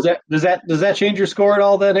scene of this movie. Does that change your score at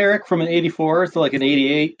all then, Eric, from an 84 to an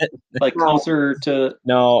 88? Closer to.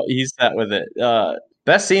 No, he's set with it.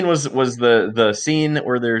 Best scene was the scene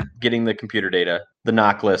where they're getting the computer data. The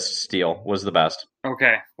knock list steal was the best.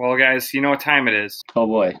 Okay. Well, guys, you know what time it is. Oh,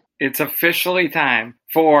 boy. It's officially time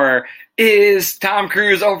for Is Tom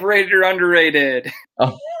Cruise overrated or underrated?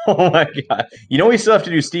 Oh, my God. We still have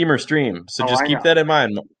to do Steam or Stream, so just keep that in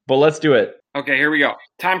mind. But let's do it. Okay, here we go.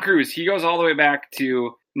 Tom Cruise, he goes all the way back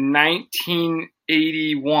to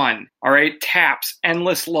 1981. All right? Taps,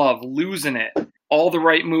 Endless Love, Losing It, All the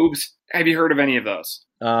Right Moves. Have you heard of any of those?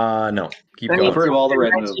 No. Keep going. I've heard of all the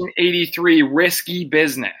right moves. 1983, Risky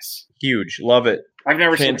Business. Huge. Love it. I've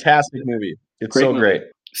never seen it. Fantastic movie. It's so great.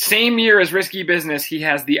 Same year as Risky Business, he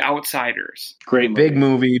has The Outsiders. Great movie. Big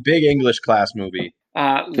movie. Big English class movie.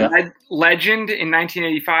 Legend in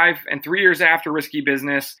 1985, and 3 years after Risky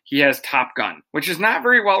Business, he has Top Gun, which is not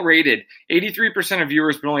very well rated. 83% of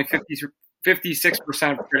viewers, but only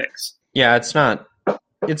 56% of critics. Yeah, it's not.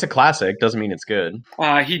 It's a classic. Doesn't mean it's good.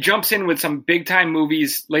 He jumps in with some big-time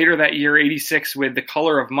movies later that year, 86, with The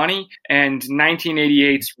Color of Money, and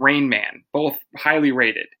 1988's Rain Man, both highly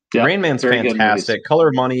rated. Yep, Rain Man's fantastic. Color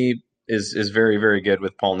of Money is very, very good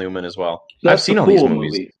with Paul Newman as well. I've seen all these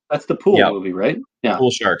movies. Movie. That's the Pool movie, right? Yeah.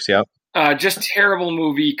 Pool Sharks, yep. Just terrible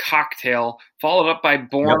movie, Cocktail, followed up by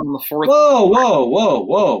Born on the 4th.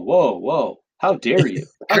 Whoa. How dare you?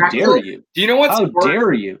 How dare you? Do you know what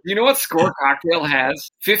dare you? Do you know what score Cocktail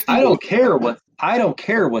has? 50. I don't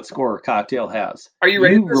care what score Cocktail has. Are you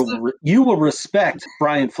ready? You will respect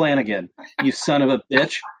Brian Flanagan, you son of a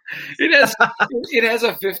bitch. It has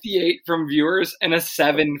a 58 from viewers and a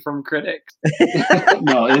 7 from critics.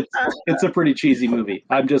 No, it's a pretty cheesy movie.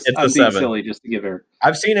 I'm being silly just to give her.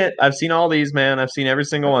 I've seen it. I've seen all these, man. I've seen every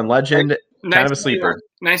single one. Legend, kind of a sleeper.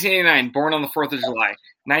 1989, Born on the 4th of July.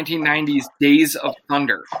 1990's Days of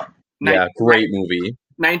Thunder. Yeah, great movie.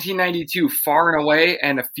 1992, Far and Away,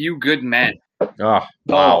 and A Few Good Men. Oh,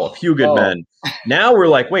 wow. A Few Good Men. Now we're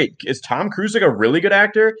like, wait, is Tom Cruise like a really good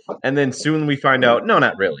actor? And then soon we find out, no,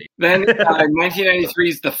 not really. Then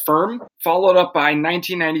 1993's The Firm, followed up by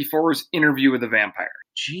 1994's Interview with the Vampire.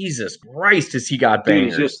 Jesus Christ, has he got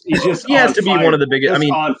bangers? He's just he has to be one of the biggest.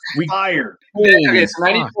 Just on fire. Okay, so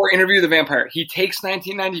 94 Interview with the Vampire. He takes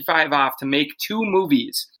 1995 off to make 2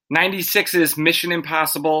 movies. 96's Mission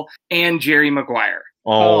Impossible and Jerry Maguire.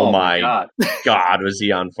 Oh my God, was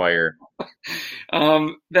he on fire?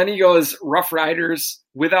 Then he goes Rough Riders,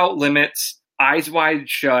 Without Limits, Eyes Wide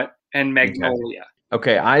Shut, and Magnolia.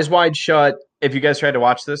 Okay, Eyes Wide Shut. If you guys tried to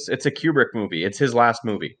watch this, it's a Kubrick movie. It's his last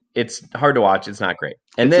movie. It's hard to watch. It's not great.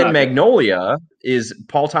 And then Magnolia is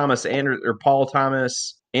Paul Thomas Anderson?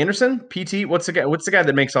 PT? What's the guy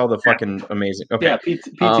that makes all the fucking amazing? Okay. Yeah,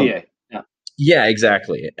 PTA. Yeah,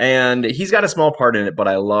 exactly. And he's got a small part in it, but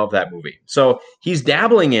I love that movie. So he's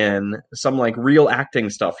dabbling in some like real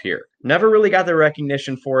acting stuff here. Never really got the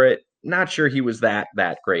recognition for it. Not sure he was that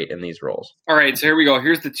great in these roles. All right, so here we go.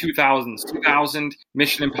 Here's the 2000s. 2000,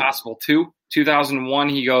 Mission Impossible 2. 2001,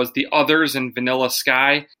 he goes The Others and Vanilla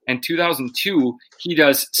Sky. And 2002, he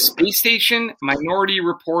does Space Station, Minority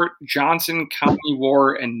Report, Johnson, County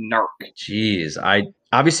War, and Narc. Jeez,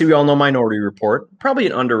 obviously we all know Minority Report. Probably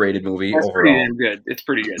an underrated movie overall. Pretty good. It's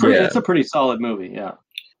pretty good. It's a pretty solid movie, yeah.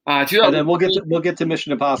 And then we'll get to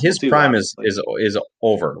Mission Impossible. His prime is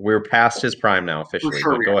over. We're past his prime now officially.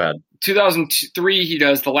 Sure, go ahead. 2003, he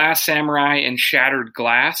does The Last Samurai and Shattered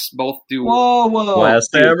Glass. Both do. Whoa! Last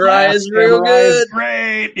Samurai is real good.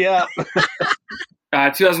 Great, yeah.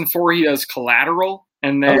 2004, he does Collateral,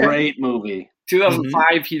 and then great movie.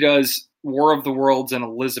 2005, he does War of the Worlds and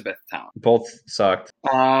Elizabethtown. Both sucked.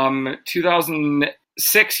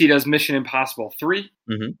 2006, he does Mission Impossible 3.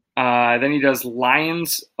 Mm-hmm. Then he does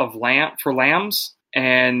Lions of Lambs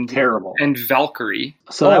and terrible and Valkyrie.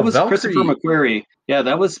 So that was Valkyrie. Christopher McQuarrie. Yeah,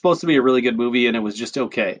 that was supposed to be a really good movie, and it was just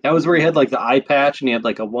okay. That was where he had like the eye patch and he had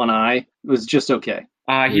like a one eye. It was just okay.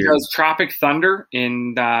 He does Tropic Thunder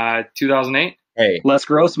in 2008. Hey, Les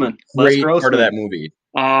Grossman. Great part of that movie.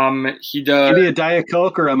 He does. Give me a Diet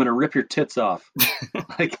Coke, or I'm going to rip your tits off.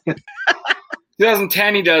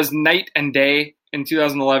 2010, he does Night and Day. In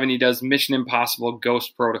 2011, he does Mission Impossible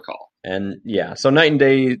Ghost Protocol. And yeah, so Night and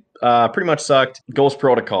Day pretty much sucked. Ghost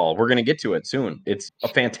Protocol, we're going to get to it soon. It's a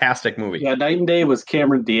fantastic movie. Yeah, Night and Day was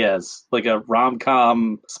Cameron Diaz, like a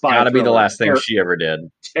rom-com spy. Gotta be the last thing she ever did.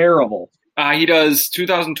 Terrible. He does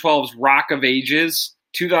 2012's Rock of Ages,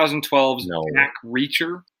 2012's Jack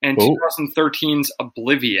Reacher, and 2013's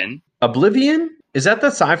Oblivion. Oblivion? Is that the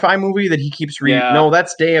sci-fi movie that he keeps reading? Yeah. No,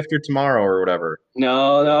 that's Day After Tomorrow or whatever.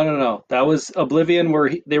 No. That was Oblivion,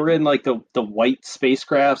 where they were in like the white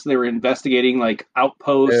spacecrafts. They were investigating like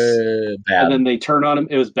outposts, and then they turn on him.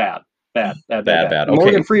 It was bad. Bad. Okay.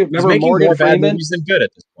 Morgan Freeman. Remember Morgan Freeman? He's been good at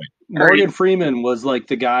this point. Morgan Freeman was like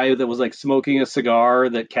the guy that was like smoking a cigar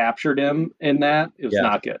that captured him in that. It was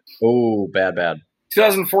not good. Oh, bad.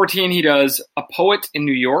 2014, he does A Poet in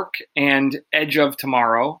New York and Edge of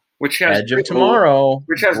Tomorrow. Which has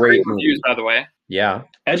great reviews, by the way. Yeah,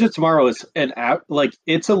 Edge of Tomorrow is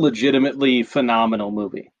it's a legitimately phenomenal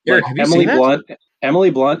movie. Eric, have you seen that?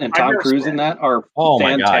 Emily Blunt and Tom Cruise in that are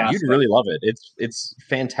fantastic. My God, you'd really love it. It's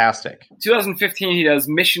fantastic. 2015, he does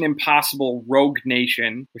Mission Impossible Rogue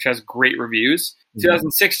Nation, which has great reviews.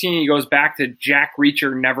 2016, he goes back to Jack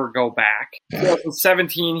Reacher, Never Go Back.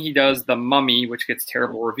 2017, he does The Mummy, which gets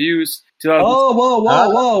terrible reviews.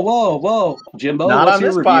 Whoa. Jimbo, not what's on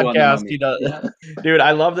this your podcast. on he does. Dude,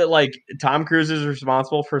 I love that like Tom Cruise's is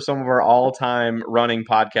responsible for some of our all-time running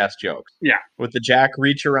podcast jokes. Yeah. With the Jack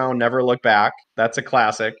reach around, never look back. That's a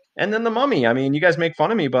classic. And then The Mummy. I mean, you guys make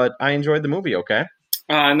fun of me, but I enjoyed the movie, okay?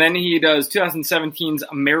 And then he does 2017's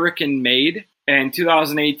American Made and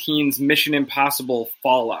 2018's Mission Impossible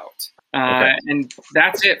Fallout. Okay. And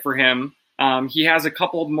that's it for him. He has a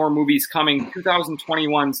couple more movies coming.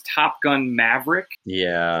 2021's Top Gun Maverick.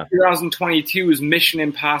 Yeah. 2022's Mission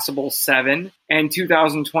Impossible 7. And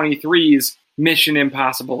 2023's Mission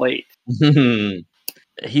Impossible 8.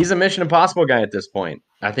 He's a Mission Impossible guy at this point.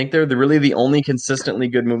 I think they're really the only consistently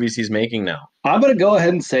good movies he's making now. I'm going to go ahead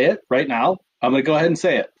and say it right now. I'm going to go ahead and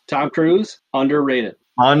say it. Tom Cruise, underrated.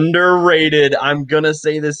 Underrated. I'm going to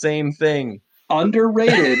say the same thing.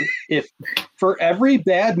 Underrated. If for every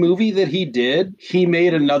bad movie that he did, he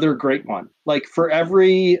made another great one. Like for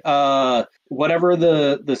every whatever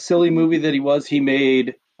the silly movie that he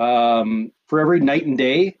made for every Night and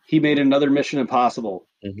Day, he made another Mission Impossible.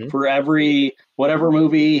 Mm-hmm. For every whatever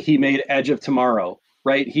movie, he made Edge of Tomorrow.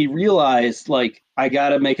 Right? He realized, like, I got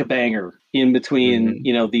to make a banger in between,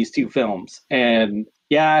 these two films. And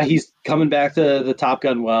yeah, he's coming back to the Top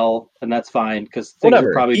Gun well, and that's fine because things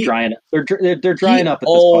are probably drying up. They're drying up at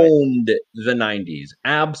this point. He owned the 90s.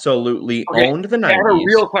 Absolutely owned the 90s. I have a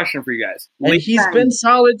real question for you guys. And he's been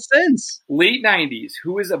solid since. Late 90s,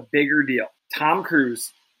 who is a bigger deal? Tom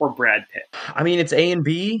Cruise or Brad Pitt? I mean, it's A and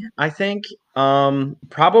B, I think.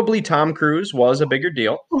 Probably Tom Cruise was a bigger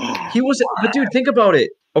deal. He was, but dude, think about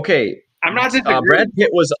it. Okay, I'm not disagreeing. Brad Pitt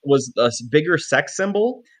was a bigger sex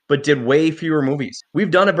symbol, but did way fewer movies.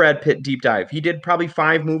 We've done a Brad Pitt deep dive. He did probably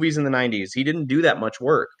 5 movies in the 90s. He didn't do that much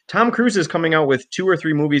work. Tom Cruise is coming out with 2 or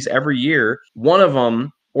 3 movies every year. One of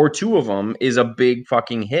them or 2 of them is a big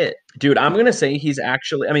fucking hit. Dude, I'm going to say he's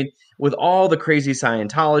actually, I mean, with all the crazy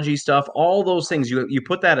Scientology stuff, all those things, you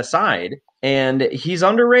put that aside, and he's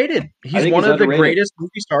underrated. He's one of the greatest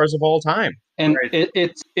movie stars of all time. And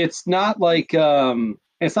it's not like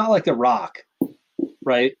The Rock,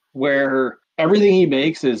 right? Where everything he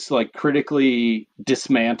makes is like critically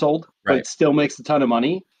dismantled, but it still makes a ton of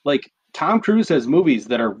money. Like Tom Cruise has movies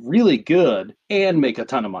that are really good and make a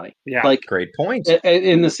ton of money. Yeah, like great point.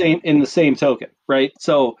 In the same token, right?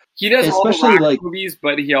 So he does especially all the Rock like movies,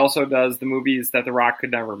 but he also does the movies that The Rock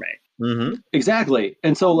could never make. Mm-hmm. Exactly.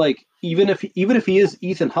 And so like even if he is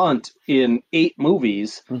Ethan Hunt in 8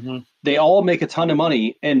 movies, they all make a ton of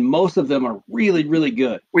money, and most of them are really, really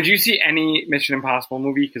good. Would you see any Mission Impossible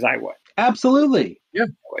movie? Because I would. Absolutely. Yeah,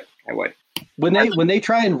 I would. When they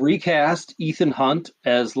try and recast Ethan Hunt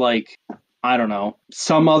as like, I don't know,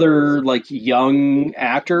 some other like young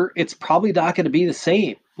actor, it's probably not going to be the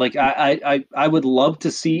same. Like I would love to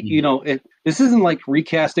see, this isn't like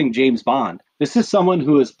recasting James Bond. This is someone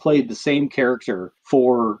who has played the same character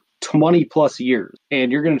for 20 plus years,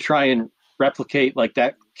 and you're going to try and replicate like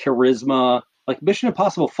that charisma. Like Mission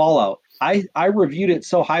Impossible Fallout, I reviewed it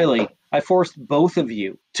so highly, I forced both of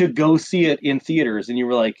you to go see it in theaters, and you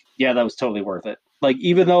were like, yeah, that was totally worth it. Like,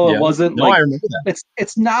 even though it wasn't I remember that.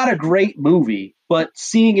 It's not a great movie, but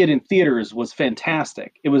seeing it in theaters was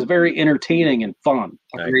fantastic. It was very entertaining and fun.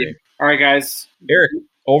 Agreed. All right, guys. Eric,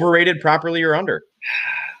 overrated properly or under?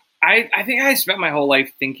 I think I spent my whole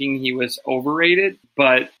life thinking he was overrated,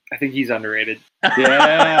 but I think he's underrated.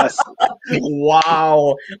 Yes.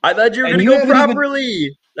 Wow. I thought you were going to go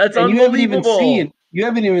properly. That's unbelievable. You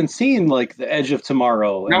haven't even seen like The Edge of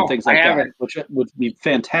Tomorrow and things like that, which would be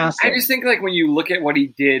fantastic. I just think like when you look at what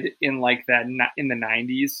he did in like that in the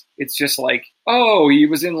 90s, it's just like, oh, he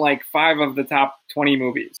was in like 5 of the top 20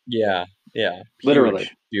 movies. Yeah. Literally.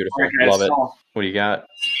 Beautiful. Right, guys, love it. What do you got?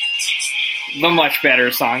 The much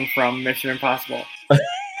better song from Mission Impossible.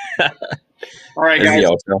 All right, guys.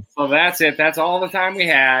 So that's it. That's all the time we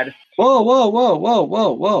had. Whoa.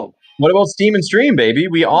 What about Steam and Stream, baby?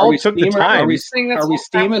 We all took the time. Are we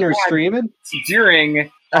steaming or streaming?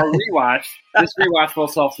 During our rewatch, this rewatch will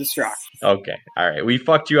self-destruct. Okay. All right. We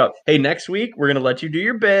fucked you up. Hey, next week, we're going to let you do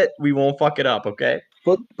your bit. We won't fuck it up, okay?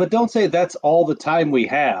 But don't say that's all the time we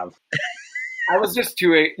have. I was just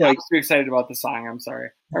too excited about the song. I'm sorry.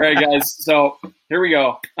 All right, guys. So here we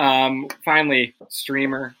go. Finally,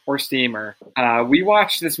 streamer or steamer. We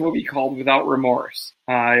watched this movie called Without Remorse.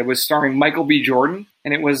 It was starring Michael B. Jordan,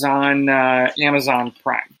 and it was on Amazon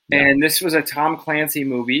Prime. Yeah. And this was a Tom Clancy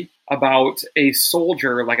movie about a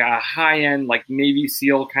soldier, like a high-end, like Navy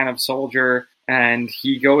SEAL kind of soldier. And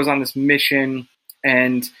he goes on this mission,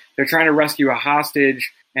 and they're trying to rescue a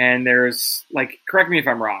hostage. And there's like, correct me if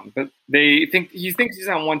I'm wrong, but he thinks he's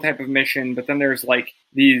on one type of mission, but then there's like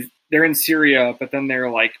they're in Syria, but then they're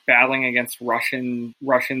like battling against Russian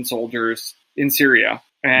soldiers in Syria.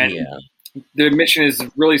 And the mission is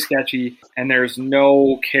really sketchy and there's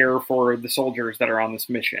no care for the soldiers that are on this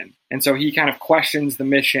mission. And so he kind of questions the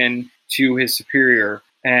mission to his superior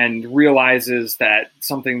and realizes that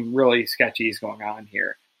something really sketchy is going on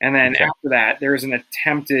here. And then after that, there's an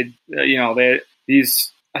attempted,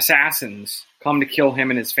 these assassins come to kill him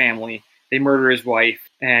and his family. They murder his wife,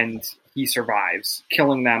 and he survives,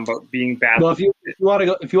 killing them, but being bad. Well, if you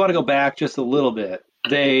want to go back just a little bit,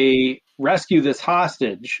 they rescue this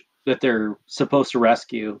hostage that they're supposed to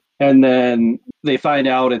rescue, and then they find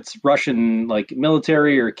out it's Russian, like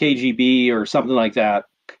military or KGB or something like that.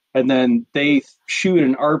 And then they shoot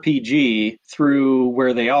an RPG through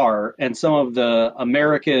where they are, and some of the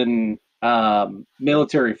American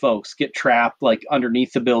military folks get trapped like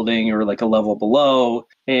underneath the building or like a level below.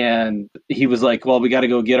 And he was like, well, we got to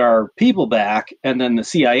go get our people back. And then the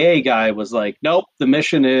CIA guy was like, nope, the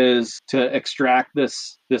mission is to extract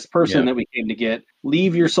this person that we came to get.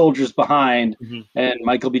 Leave your soldiers behind. Mm-hmm. And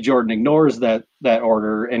Michael B. Jordan ignores that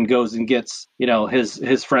order and goes and gets,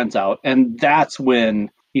 his friends out. And that's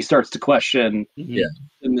when he starts to question the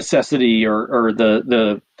necessity or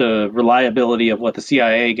the reliability of what the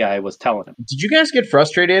CIA guy was telling him. Did you guys get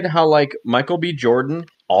frustrated how like Michael B. Jordan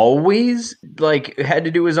always like had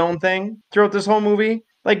to do his own thing throughout this whole movie?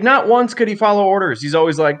 Like not once could he follow orders. He's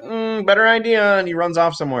always like, better idea, and he runs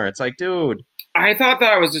off somewhere. It's like, dude. I thought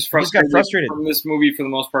that I was just frustrated from this movie for the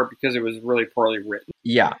most part because it was really poorly written.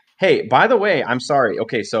 Yeah. Hey, by the way, I'm sorry.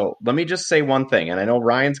 Okay, so let me just say one thing, and I know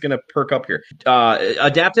Ryan's going to perk up here.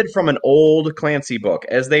 Adapted from an old Clancy book,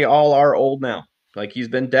 as they all are old now. Like, he's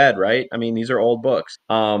been dead, right? I mean, these are old books.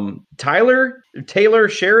 Taylor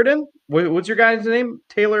Sheridan? What's your guy's name?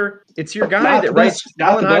 Taylor, it's your guy that writes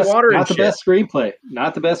Hell and High Water and shit.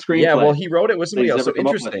 Not the best screenplay. Yeah, well, he wrote it with somebody else. So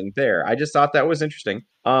interesting there. I just thought that was interesting.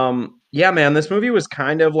 Yeah, man, this movie was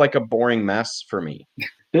kind of like a boring mess for me.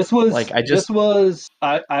 I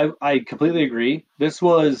completely agree. This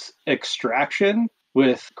was Extraction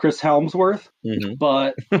with Chris Helmsworth,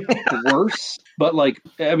 but worse. But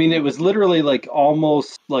it was literally like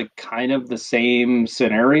almost like kind of the same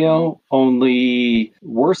scenario, only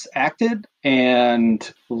worse acted and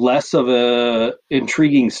less of a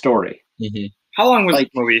intriguing story. Mm-hmm. How long was the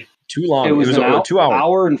movie? Too long. It was over 2 hours.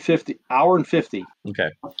 Hour and 50. Okay.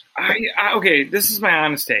 Okay, this is my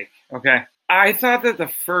honest take. Okay. I thought that the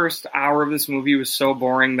first hour of this movie was so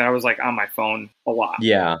boring that I was like on my phone a lot.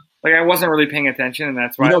 Yeah. Like I wasn't really paying attention, and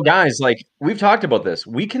that's why. Guys, like we've talked about this.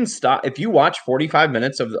 We can stop if you watch 45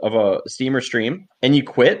 minutes of a steamer stream and you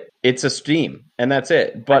quit. It's a stream, and that's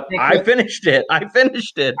it. But I finished it. I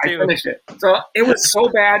finished it. So it was so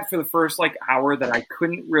bad for the first hour that I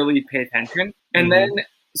couldn't really pay attention, and then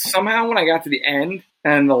somehow when I got to the end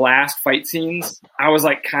and the last fight scenes, I was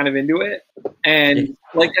kind of into it, and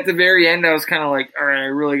at the very end, I was kind of like, all right, I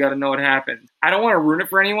really got to know what happened. I don't want to ruin it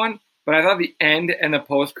for anyone. But I thought the end and the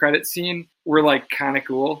post-credit scene were kind of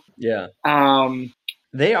cool. Yeah.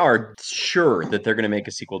 They are sure that they're going to make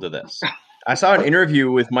a sequel to this. I saw an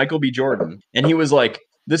interview with Michael B. Jordan, and he was like,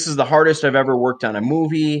 this is the hardest I've ever worked on a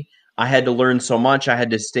movie. I had to learn so much. I had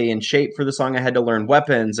to stay in shape for the song. I had to learn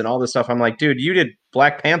weapons and all this stuff. I'm like, dude, you did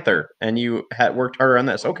Black Panther and you had worked harder on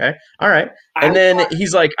this. Okay. All right. And then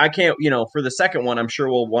he's like, I can't, for the second one, I'm sure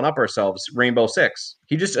we'll one up ourselves. Rainbow Six.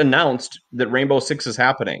 He just announced that Rainbow Six is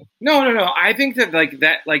happening. No. I think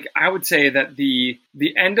that I would say that the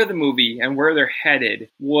end of the movie and where they're headed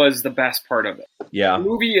was the best part of it. Yeah. The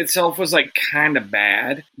movie itself was kind of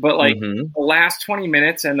bad, but the last 20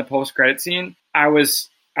 minutes and the post-credit scene, I was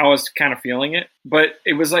kind of feeling it, but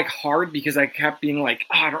it was hard because I kept being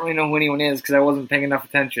I don't really know who anyone is because I wasn't paying enough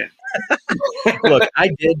attention. Look,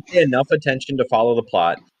 I did pay enough attention to follow the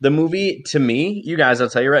plot. The movie, to me, you guys, I'll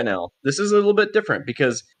tell you right now, this is a little bit different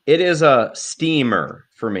because it is a steamer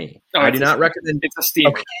for me. I do not recommend. It's a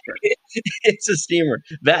steamer. Okay. It's a steamer.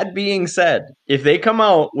 That being said, if they come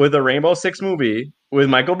out with a Rainbow Six movie with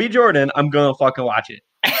Michael B. Jordan, I'm going to fucking watch it.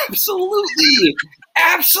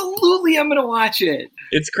 Absolutely, I'm gonna watch it.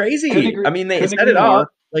 It's crazy. I mean, they set it up.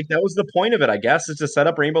 That was the point of it, I guess, is to set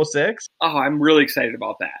up Rainbow Six. Oh, I'm really excited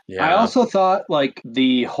about that. Yeah. I also thought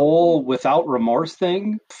the whole without remorse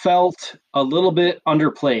thing felt a little bit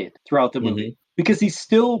underplayed throughout the movie. Because he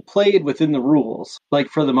still played within the rules,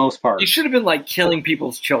 for the most part. He should have been killing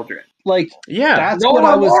people's children. That's what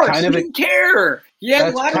I was kind of. He didn't care.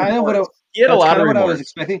 Yeah, that's kind of what I was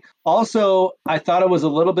expecting. Also, I thought it was a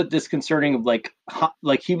little bit disconcerting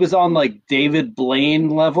of he was on David Blaine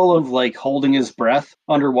level of holding his breath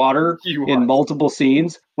underwater in multiple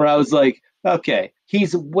scenes where I was like, okay,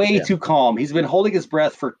 he's way too calm. He's been holding his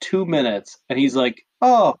breath for 2 minutes and he's like,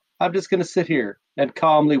 oh, I'm just going to sit here and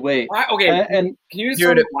calmly wait. Why? Okay, And can you just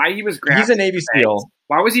tell me why he was grabbing? He's a Navy SEAL.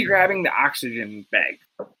 Why was he grabbing the oxygen bag?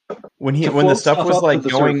 When the stuff was like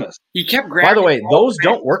going, surface. He kept grabbing. by the way, those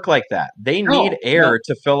don't work like that. They need air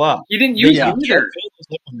to fill up. He didn't use Yeah. either.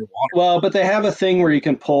 Well, but they have a thing where you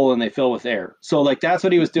can pull and they fill with air. So like that's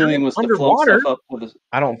what he was doing was to float Underwater? stuff up with his,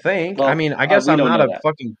 I don't think. Well, I mean, I guess we I'm don't not know a that.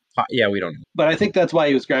 fucking. Yeah, we don't know. but I think that's why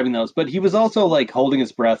he was grabbing those. But he was also like holding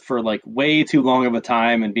his breath for like way too long of a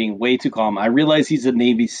time and being way too calm. I realize he's a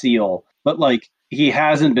Navy SEAL, but like he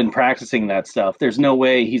hasn't been practicing that stuff. There's no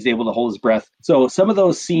way he's able to hold his breath. So some of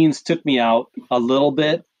those scenes took me out a little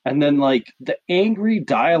bit. And then like the angry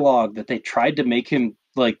dialogue that they tried to make him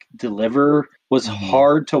like deliver was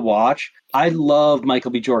hard to watch. I love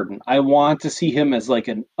Michael B. Jordan. I want to see him as like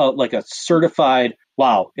a certified,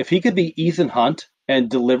 wow, if he could be Ethan Hunt and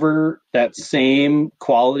deliver that same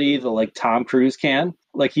quality that like Tom Cruise can,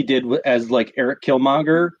 like he did as like Eric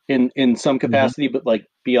Killmonger in some capacity, but like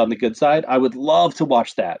be on the good side. I would love to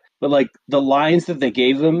watch that. But like the lines that they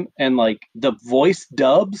gave him and like the voice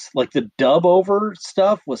dubs, like the dub over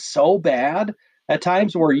stuff was so bad at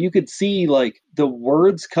times where you could see like the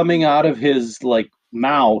words coming out of his like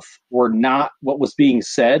mouth were not what was being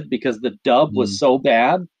said because the dub was so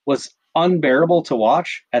bad, was unbearable to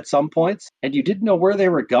watch at some points, and you didn't know where they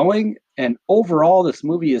were going. And overall, this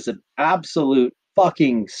movie is an absolute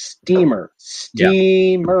fucking steamer.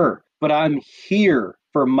 But I'm here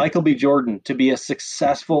for Michael B. Jordan to be a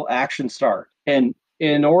successful action star. And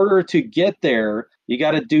in order to get there, you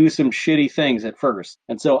got to do some shitty things at first.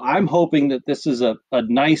 And so I'm hoping that this is a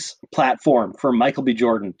nice platform for Michael B.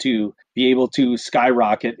 Jordan to be able to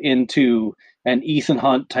skyrocket into an Ethan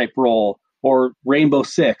Hunt type role or Rainbow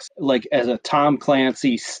Six, like as a Tom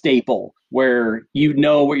Clancy staple, where you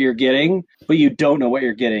know what you're getting, but you don't know what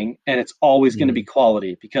you're getting. And it's always going to be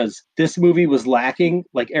quality, because this movie was lacking,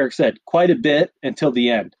 like Eric said, quite a bit until the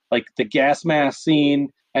end. Like the gas mask scene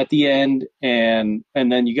at the end, and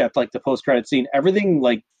then you got like the post-credit scene. Everything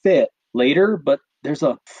like fit later, but there's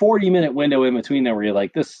a 40-minute window in between there where you're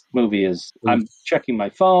like, this movie is, I'm checking my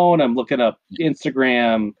phone, I'm looking up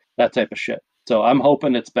Instagram, that type of shit. So I'm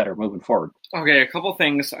hoping it's better moving forward. Okay, a couple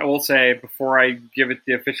things I will say before I give it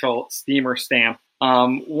the official steamer stamp.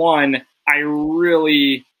 One, I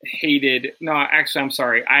really hated, no, actually, I'm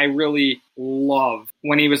sorry. I really love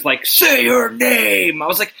when he was like, say her name. I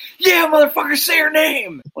was like, yeah, motherfucker, say her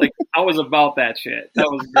name. Like, I was about that shit.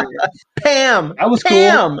 That was great. Pam. That was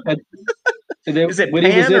Pam. Cool. Is it when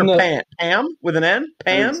Pan or Pam? Pam with an N?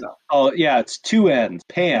 Pam? So. Oh, yeah, it's two N's.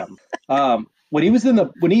 Pam. When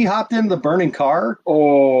he hopped in the burning car,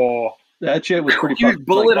 that shit was pretty fucking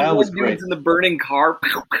bullet that was great. great. In the burning car.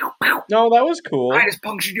 No, that was cool. I just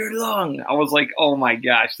punctured your lung. I was like, oh my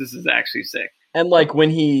gosh, this is actually sick. And like when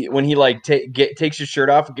he like takes his shirt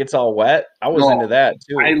off and gets all wet, I was into that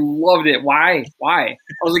too. I loved it. Why? I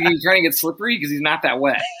was like, he's trying to get slippery because he's not that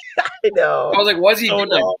wet. I know. I was like, what's he doing?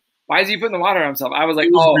 Why is he putting the water on himself? I was like,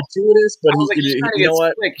 it was gratuitous, but you know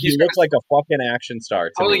what? He looks like a fucking action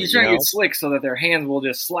star. I was like, he's trying to get slick so that their hands will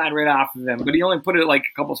just slide right off of him. But he only put it like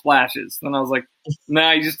a couple splashes. Then I was like,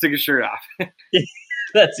 nah, he just took his shirt off.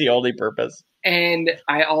 That's the only purpose. And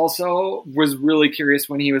I also was really curious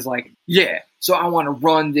when he was like, yeah, so I want to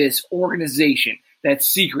run this organization that's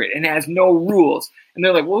secret and has no rules. And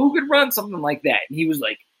they're like, well, who could run something like that? And he was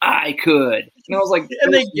like, I could. And I was like,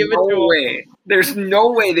 and they give it to way. There's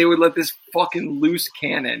no way they would let this fucking loose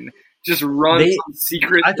cannon just run some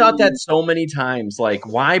secret. I thought that so many times. Like,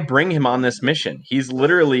 why bring him on this mission? He's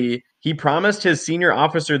literally, he promised his senior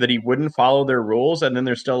officer that he wouldn't follow their rules, and then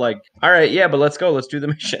they're still like, all right, yeah, but let's go. Let's do the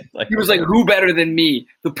mission. Like, he was like, who better than me?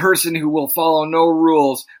 The person who will follow no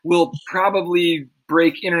rules, will probably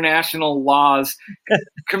break international laws,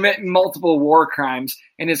 commit multiple war crimes,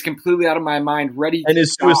 and is completely out of my mind, ready and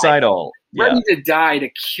is suicidal. Ready to die to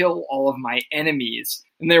kill all of my enemies.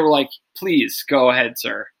 And they were like, please go ahead,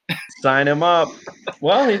 sir. Sign him up.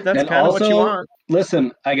 Well, that's kind of what you want.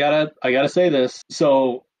 Listen, I gotta say this.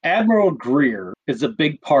 So Admiral Greer is a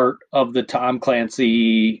big part of the Tom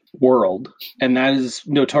Clancy world, and that is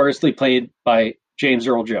notoriously played by James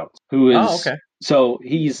Earl Jones, who is so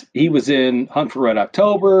he was in Hunt for Red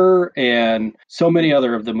October and so many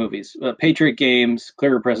other of the movies, Patriot Games,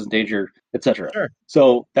 Clear Present Danger, etc. Sure.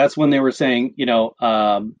 So that's when they were saying,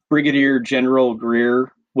 Brigadier General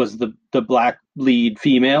Greer was the black lead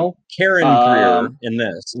female. Karen Greer in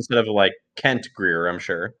this instead of like Kent Greer, I'm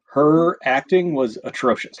sure. Her acting was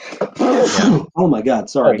atrocious. Yeah. Oh my God,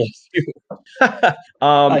 sorry. It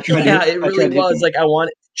really was. Like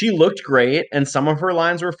she looked great and some of her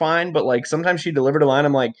lines were fine, but like sometimes she delivered a line,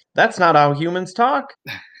 I'm like, that's not how humans talk.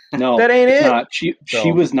 No, That ain't it's it. not.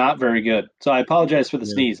 She was not very good. So I apologize for the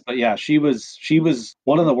sneeze, but yeah, she was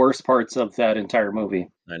one of the worst parts of that entire movie.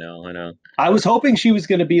 I know. I was hoping she was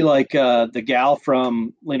going to be like the gal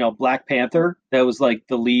from Black Panther that was like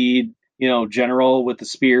the lead general with the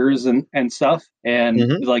spears and stuff,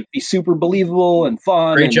 and like be super believable and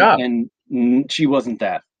fun. Great job. And she wasn't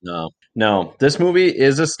that. No. This movie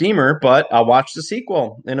is a steamer, but I'll watch the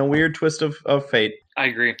sequel in a weird twist of fate. I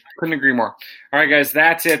agree. Couldn't agree more. All right, guys,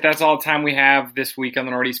 that's it. That's all the time we have this week on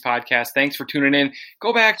the Northeast Podcast. Thanks for tuning in.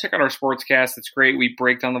 Go back, check out our sportscast. It's great. We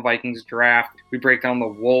break down the Vikings draft. We break down the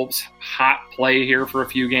Wolves' hot play here for a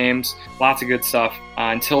few games. Lots of good stuff.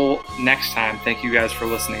 Until next time, thank you guys for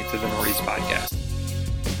listening to the Northeast Podcast.